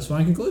to a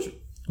satisfying conclusion.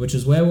 Which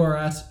is where we're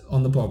at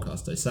on the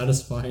podcast. A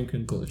satisfying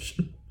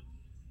conclusion.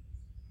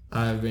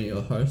 I've been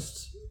your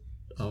host,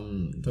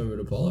 Toby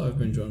Apollo. I've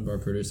been joined by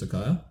producer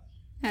Kaya.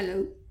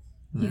 Hello.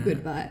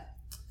 Goodbye.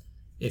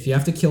 If you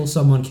have to kill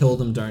someone, kill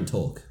them, don't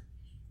talk.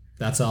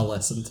 That's our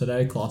lesson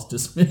today. Class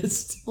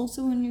dismissed.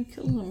 Also, when you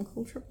kill them,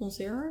 call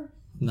 000.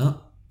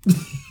 No.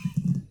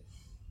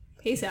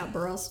 Peace out,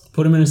 bros.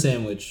 Put him in a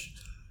sandwich.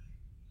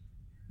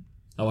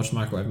 I watched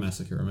Microwave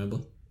Massacre, remember?